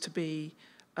means to be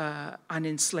an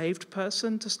enslaved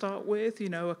person to start with, you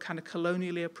know, a kind of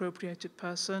colonially appropriated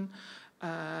person, you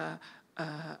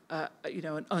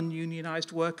know, an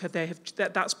ununionized worker.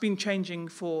 That's been changing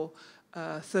for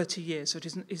 30 years, so it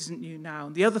isn't new now.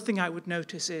 And the other thing I would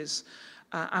notice is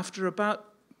after about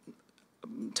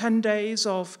 10 days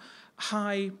of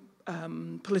high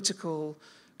political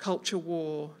culture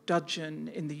war dudgeon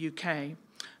in the UK,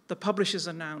 the publishers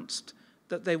announced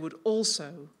that they would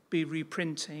also be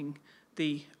reprinting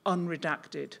the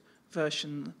unredacted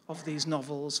version of these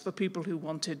novels for people who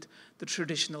wanted the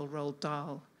traditional Roald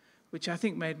Dahl, which I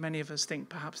think made many of us think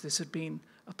perhaps this had been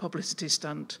a publicity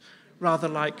stunt, rather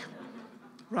like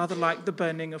the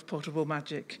burning of Portable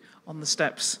Magic on the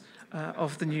steps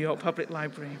of the New York Public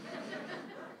Library.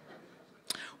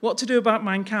 What to do about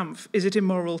Mein Kampf? Is it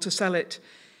immoral to sell it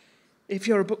if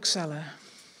you're a bookseller?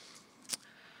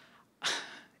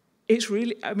 It's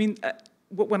really, I mean,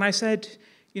 when I said,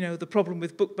 you know, the problem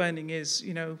with book burning is,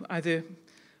 you know, either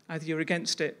you're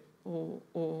against it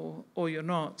or you're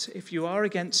not. If you are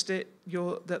against it,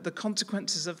 the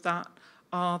consequences of that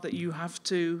are that you have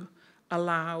to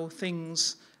allow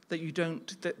things that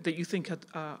you think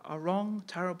are wrong,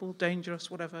 terrible,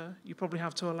 dangerous, whatever. You probably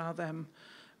have to allow them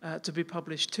to be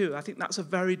published too. I think that's a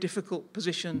very difficult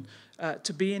position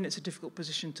to be in. It's a difficult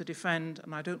position to defend,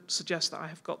 and I don't suggest that I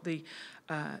have got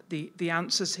the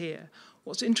answers here.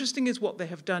 What's interesting is what they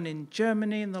have done in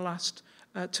Germany in the last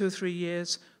 2 or 3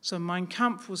 years. So Mein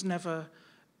Kampf was never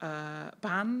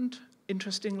banned,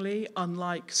 interestingly,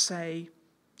 unlike, say,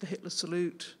 the Hitler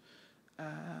Salute,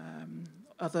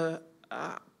 other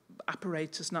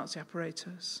apparatus, Nazi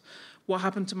apparatus. What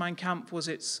happened to Mein Kampf was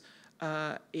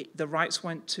the rights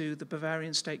went to the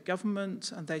Bavarian state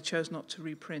government, and they chose not to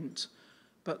reprint.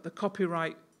 But the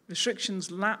copyright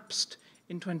restrictions lapsed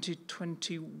in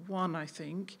 2021, I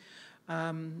think.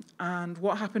 And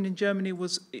what happened in Germany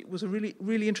was really,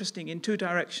 really interesting in two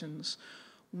directions.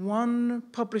 One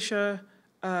publisher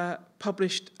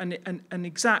published an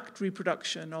exact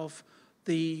reproduction of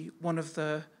one of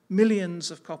the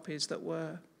millions of copies that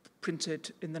were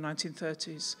printed in the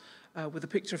 1930s with a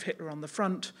picture of Hitler on the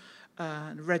front,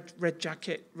 and red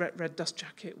jacket, red dust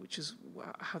jacket, which is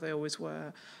how they always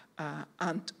were,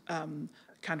 and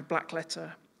kind of black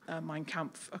letter, Mein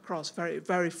Kampf across, very,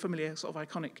 very familiar, sort of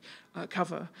iconic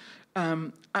cover,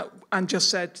 and just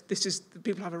said,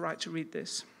 people have a right to read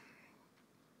this.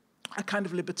 A kind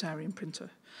of libertarian printer.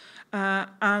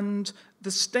 And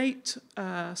the state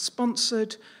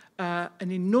sponsored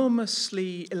an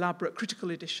enormously elaborate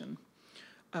critical edition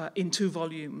in 2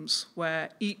 volumes, where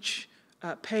each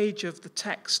page of the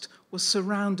text was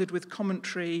surrounded with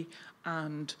commentary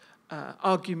and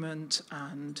argument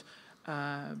and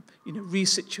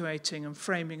resituating and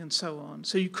framing and so on.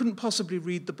 So you couldn't possibly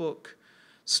read the book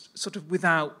sort of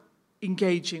without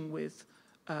engaging with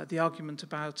the argument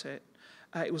about it.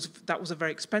 That was a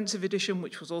very expensive edition,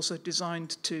 which was also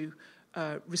designed to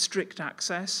restrict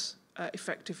access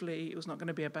effectively. It was not going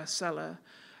to be a bestseller,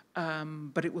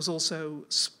 but it was also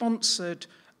sponsored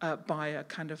by a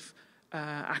kind of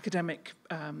academic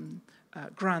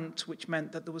grant, which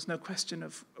meant that there was no question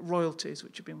of royalties,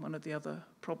 which had been one of the other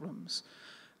problems.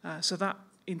 So that,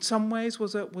 in some ways,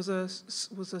 was a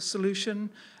solution,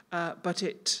 but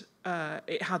it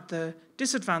had the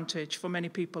disadvantage for many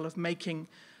people of making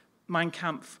Mein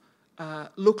Kampf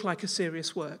look like a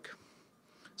serious work.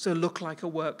 So look like a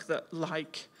work that,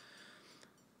 like,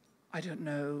 I don't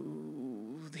know,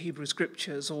 the Hebrew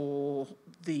Scriptures or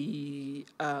the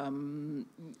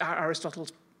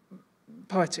Aristotle's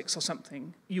Poetics or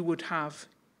something, you would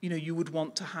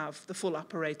want to have the full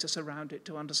apparatus around it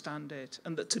to understand it,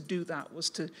 and that to do that was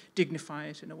to dignify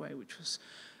it in a way which was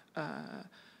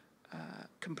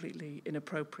completely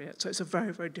inappropriate. So it's a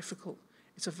very, very difficult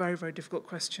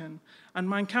question. And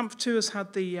Mein Kampf too has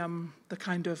had the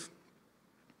kind of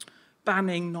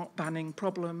banning, not banning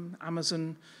problem.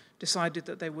 Amazon decided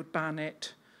that they would ban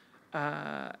it.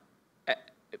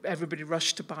 Everybody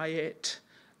rushed to buy it.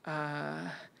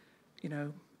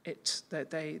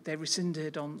 They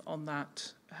rescinded on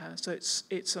that. So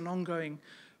it's an ongoing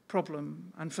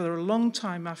problem. And for a long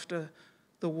time after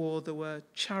the war, there were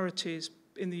charities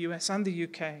in the US and the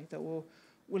UK that were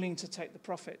willing to take the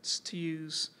profits to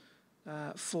use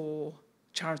for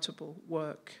charitable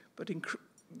work. But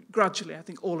gradually, I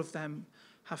think all of them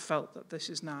have felt that this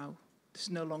is no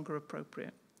longer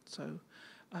appropriate. So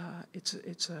it's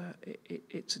a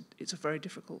very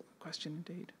difficult question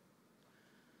indeed.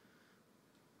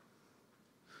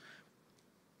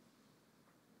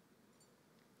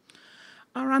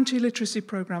 Are anti-literacy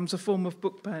programs a form of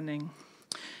book burning?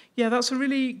 Yeah, that's a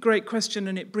really great question,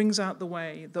 and it brings out the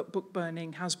way that book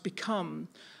burning has become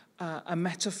a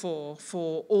metaphor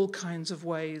for all kinds of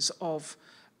ways of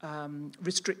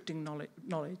restricting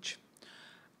knowledge.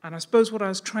 And I suppose what I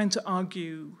was trying to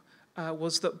argue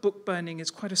was that book burning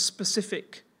is quite a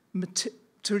specific,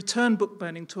 to return book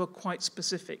burning to a quite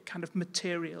specific kind of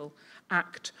material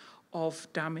act of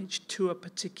damage to a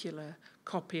particular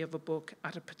copy of a book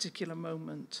at a particular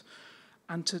moment,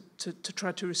 and to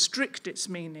try to restrict its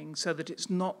meaning so that it's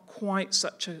not quite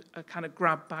such a kind of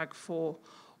grab bag for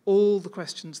all the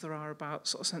questions there are about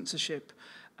sort of censorship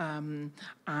and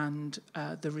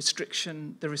the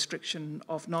restriction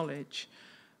of knowledge.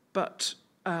 But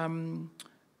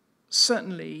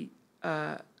certainly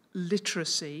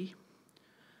literacy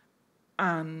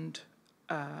and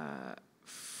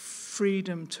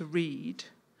freedom to read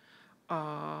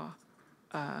are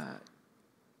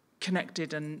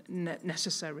connected and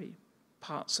necessary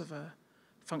parts of a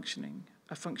functioning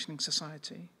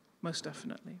society, most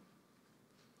definitely.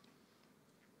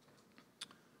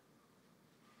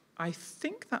 I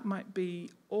think that might be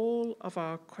all of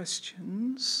our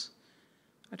questions.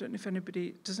 I don't know if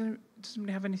anybody, does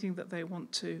anybody have anything that they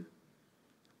want to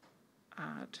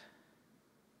add?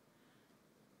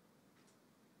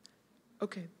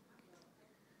 Okay.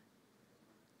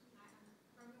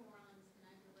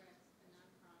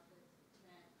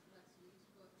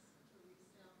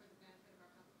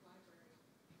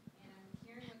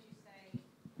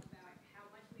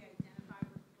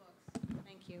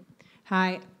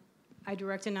 Hi, I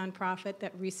direct a nonprofit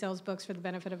that resells books for the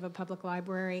benefit of a public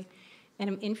library, and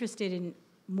I'm interested in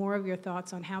more of your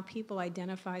thoughts on how people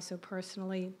identify so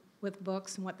personally with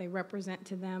books and what they represent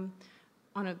to them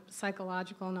on a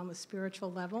psychological and almost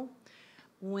spiritual level.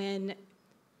 When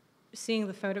seeing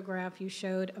the photograph you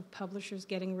showed of publishers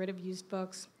getting rid of used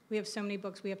books, we have so many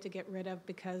books we have to get rid of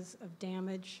because of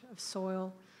damage of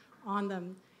soil on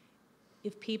them.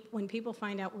 When people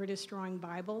find out we're destroying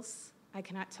Bibles, I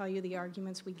cannot tell you the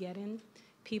arguments we get in.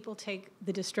 People take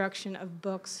the destruction of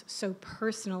books so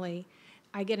personally.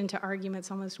 I get into arguments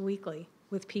almost weekly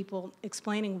with people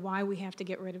explaining why we have to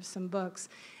get rid of some books.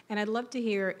 And I'd love to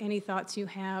hear any thoughts you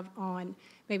have on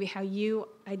maybe how you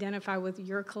identify with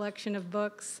your collection of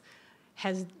books.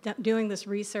 Doing this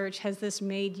research, has this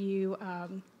made you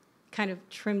kind of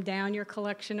trim down your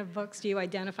collection of books? Do you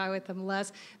identify with them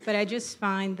less? But I just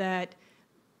find that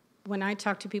when I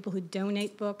talk to people who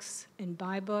donate books and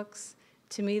buy books,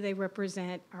 to me they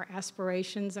represent our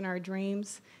aspirations and our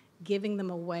dreams. Giving them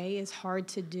away is hard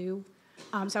to do.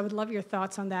 So I would love your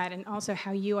thoughts on that, and also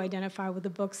how you identify with the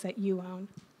books that you own.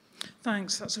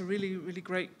 Thanks. That's a really, really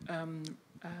great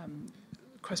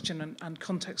question and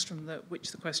context from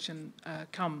which the question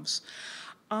comes.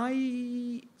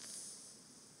 I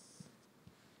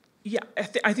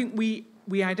think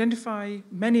we identify,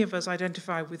 many of us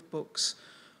identify with books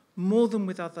more than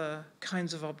with other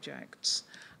kinds of objects.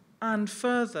 And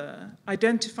further,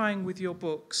 identifying with your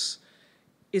books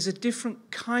is a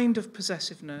different kind of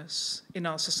possessiveness in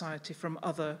our society from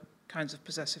other kinds of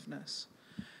possessiveness.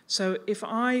 So if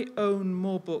I own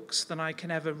more books than I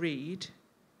can ever read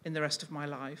in the rest of my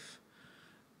life,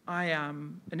 I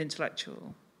am an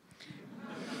intellectual.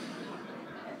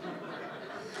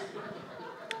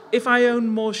 If I own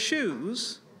more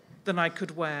shoes than I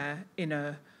could wear in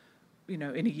a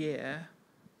year,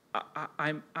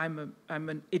 I'm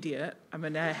an idiot. I'm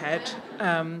an airhead.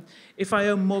 If I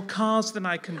own more cars than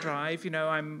I can drive,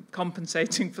 I'm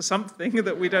compensating for something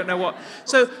that we don't know what.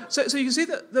 So you can see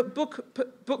that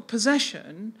book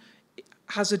possession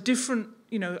has a different,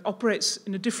 operates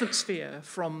in a different sphere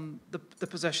from the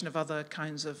possession of other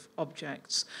kinds of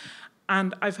objects.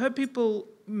 And I've heard people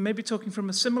maybe talking from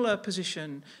a similar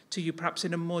position to you, perhaps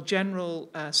in a more general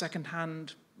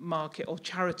second-hand market or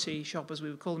charity shop, as we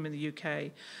would call them in the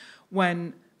UK,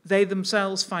 when they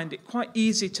themselves find it quite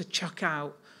easy to chuck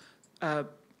out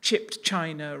chipped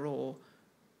china or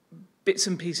bits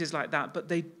and pieces like that.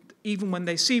 But even when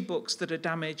they see books that are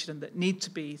damaged and that need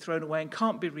to be thrown away and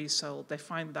can't be resold, they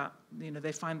find that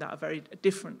a very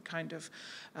different kind of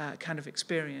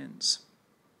experience.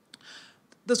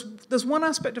 There's one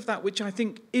aspect of that which I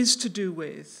think is to do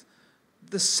with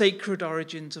the sacred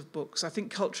origins of books. I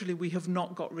think culturally we have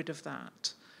not got rid of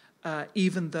that,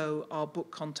 even though our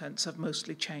book contents have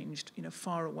mostly changed,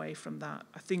 far away from that.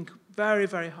 I think very,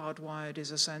 very hardwired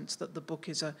is a sense that the book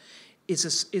in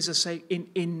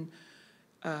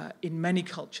many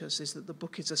cultures is that the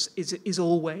book is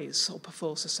always or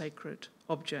perforce a sacred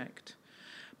object.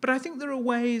 But I think there are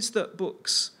ways that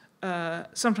books.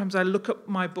 Sometimes I look at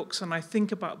my books and I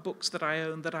think about books that I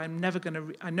own that I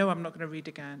know I'm not going to read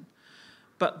again,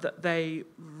 but that they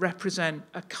represent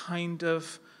a kind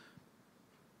of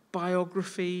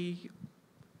biography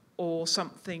or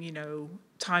something,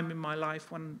 time in my life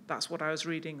when that's what I was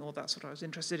reading or that's what I was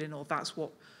interested in or that's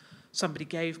what somebody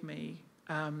gave me.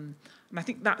 And I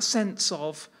think that sense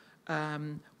of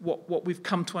what we've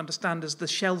come to understand as the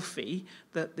shelfie,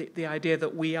 the idea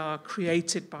that we are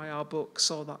created by our books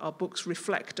or that our books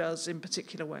reflect us in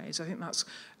particular ways. I think that's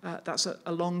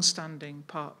a long-standing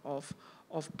part of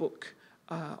book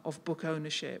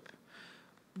ownership.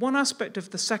 One aspect of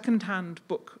the second-hand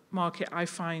book market I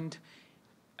find,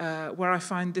 where I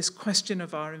find this question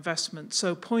of our investment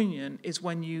so poignant, is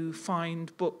when you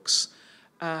find books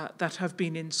that have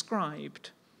been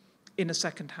inscribed in a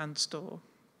second-hand store.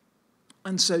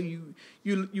 And so you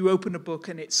open a book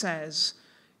and it says,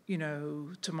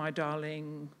 to my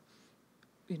darling,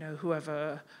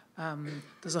 whoever.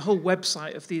 There's a whole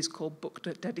website of these called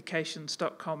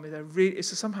bookdedications.com.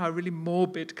 It's somehow a really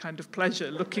morbid kind of pleasure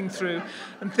looking through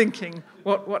and thinking,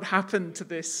 what happened to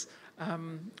this?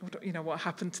 What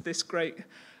happened to this great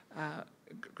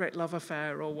love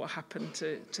affair, or what happened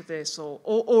to this,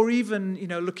 or even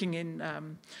looking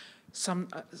in some.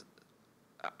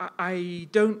 I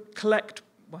don't collect.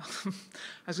 Well, I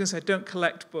was going to say I don't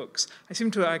collect books. I seem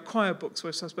to acquire books,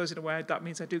 which I suppose in a way that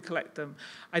means I do collect them.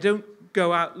 I don't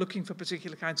go out looking for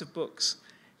particular kinds of books,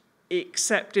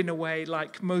 except in a way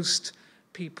like most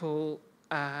people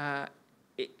in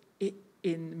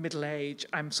middle age.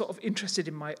 I'm sort of interested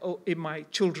in my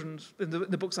children's, in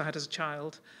the books I had as a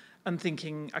child, and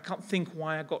thinking I can't think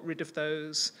why I got rid of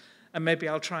those, and maybe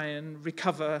I'll try and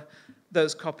recover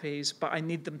those copies, but I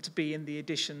need them to be in the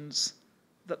editions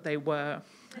that they were,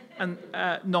 and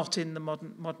not in the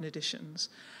modern editions.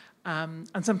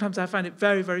 And sometimes I find it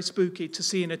very, very spooky to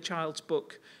see in a child's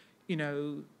book, you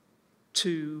know,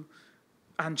 to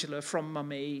Angela from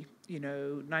Mummy, you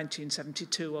know,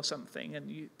 1972 or something,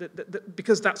 and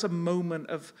because that's a moment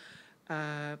of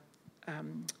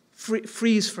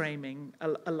freeze framing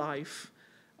a life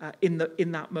in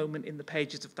that moment in the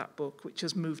pages of that book, which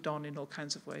has moved on in all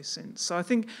kinds of ways since. So I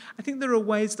think there are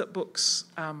ways that books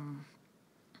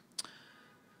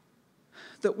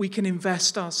that we can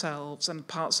invest ourselves and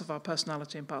parts of our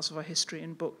personality and parts of our history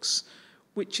in books,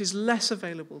 which is less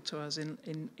available to us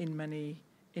in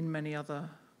many other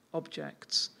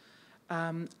objects.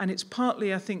 And it's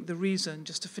partly, I think, the reason,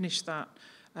 just to finish that,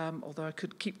 although I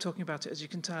could keep talking about it, as you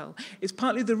can tell, it's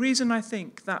partly the reason I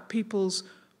think that people's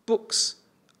books,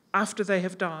 after they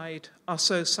have died, are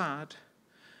so sad,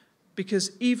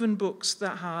 because even books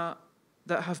that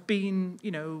have been,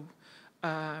 you know,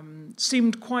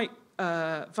 seemed quite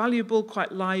valuable,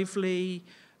 quite lively,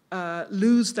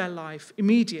 lose their life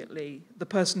immediately. The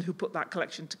person who put that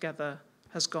collection together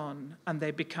has gone, and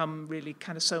they become really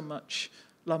kind of so much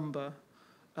lumber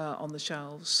on the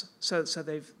shelves. So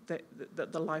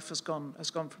the life has gone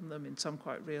from them in some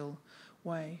quite real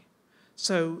way.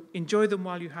 So enjoy them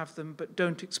while you have them, but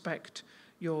don't expect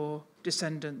your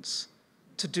descendants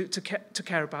to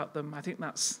care about them. I think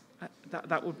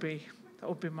that would be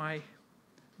my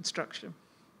instruction.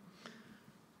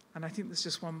 And I think there's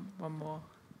just one more.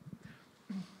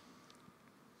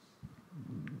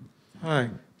 Hi.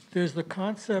 There's the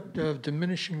concept of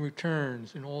diminishing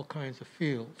returns in all kinds of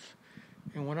fields.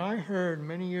 And when I heard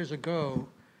many years ago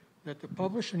that the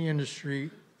publishing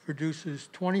industry produces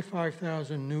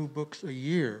 25,000 new books a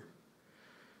year,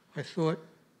 I thought,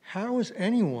 how is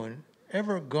anyone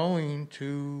ever going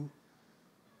to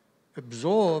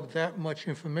absorb that much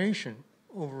information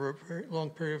over a very long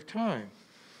period of time?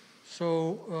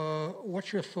 So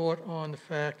what's your thought on the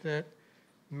fact that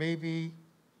maybe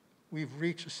we've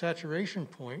reached a saturation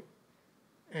point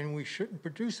and we shouldn't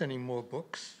produce any more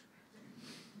books?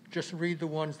 Just read the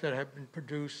ones that have been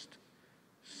produced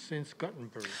since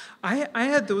Gutenberg. I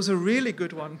heard there was a really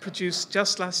good one produced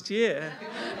just last year.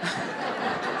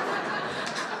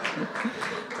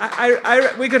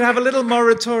 We could have a little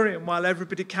moratorium while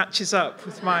everybody catches up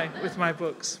with my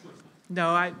books.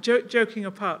 No, joking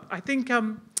apart, I think,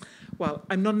 well,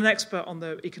 I'm not an expert on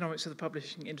the economics of the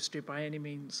publishing industry by any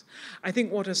means. I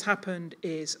think what has happened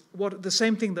is the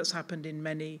same thing that's happened in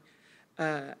many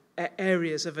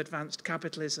areas of advanced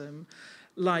capitalism,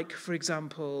 like, for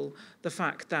example, the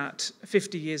fact that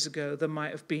 50 years ago there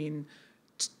might have been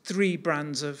 3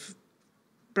 brands of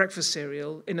breakfast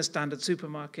cereal in a standard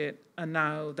supermarket, and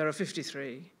now there are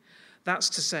 53. That's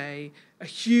to say, a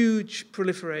huge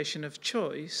proliferation of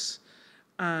choice,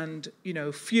 and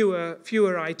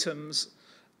fewer items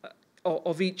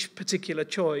of each particular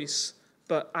choice,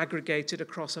 but aggregated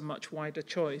across a much wider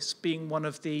choice, being one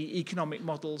of the economic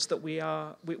models that we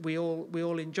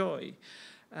all enjoy.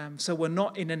 So we're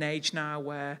not in an age now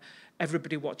where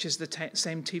everybody watches the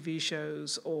same TV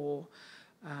shows, or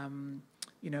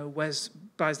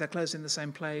buys their clothes in the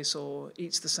same place, or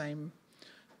eats the same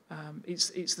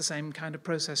kind of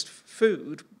processed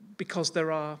food, because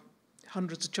there are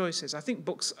hundreds of choices. I think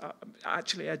books are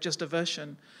just a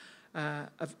version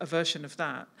of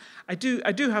that. I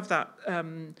do have that.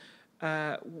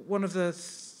 One of the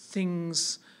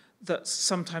things that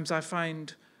sometimes I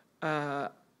find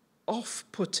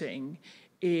off-putting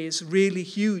is really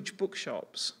huge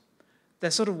bookshops.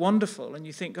 They're sort of wonderful, and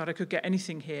you think, God, I could get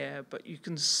anything here, but you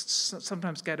can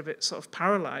sometimes get a bit sort of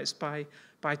paralyzed by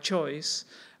choice,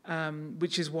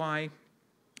 which is why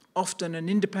often an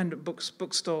independent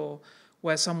bookstore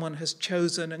where someone has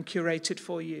chosen and curated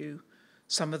for you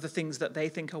some of the things that they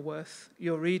think are worth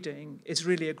your reading is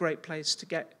really a great place to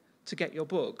get your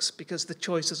books, because the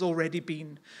choice has already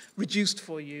been reduced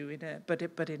for you in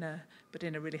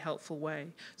a really helpful way.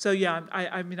 So yeah,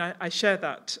 I share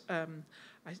that.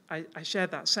 I share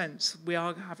that sense. We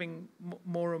are having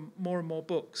more and more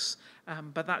books,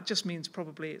 but that just means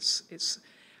probably it's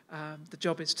the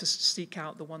job is to seek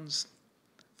out the ones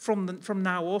from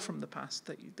now or from the past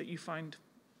that you find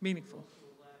meaningful.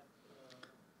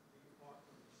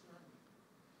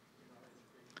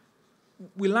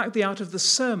 We lack the art of the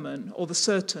sermon, or the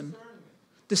certain.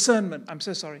 Discernment. I'm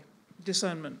so sorry.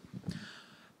 Discernment.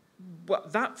 Well,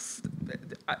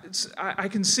 I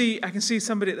can see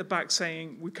somebody at the back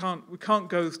saying we can't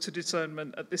go to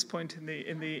discernment at this point in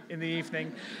the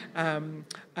evening,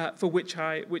 for which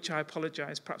I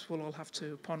apologise. Perhaps we'll all have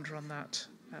to ponder on that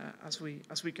as we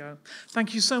go.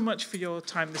 Thank you so much for your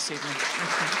time this evening.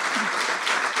 Thank you.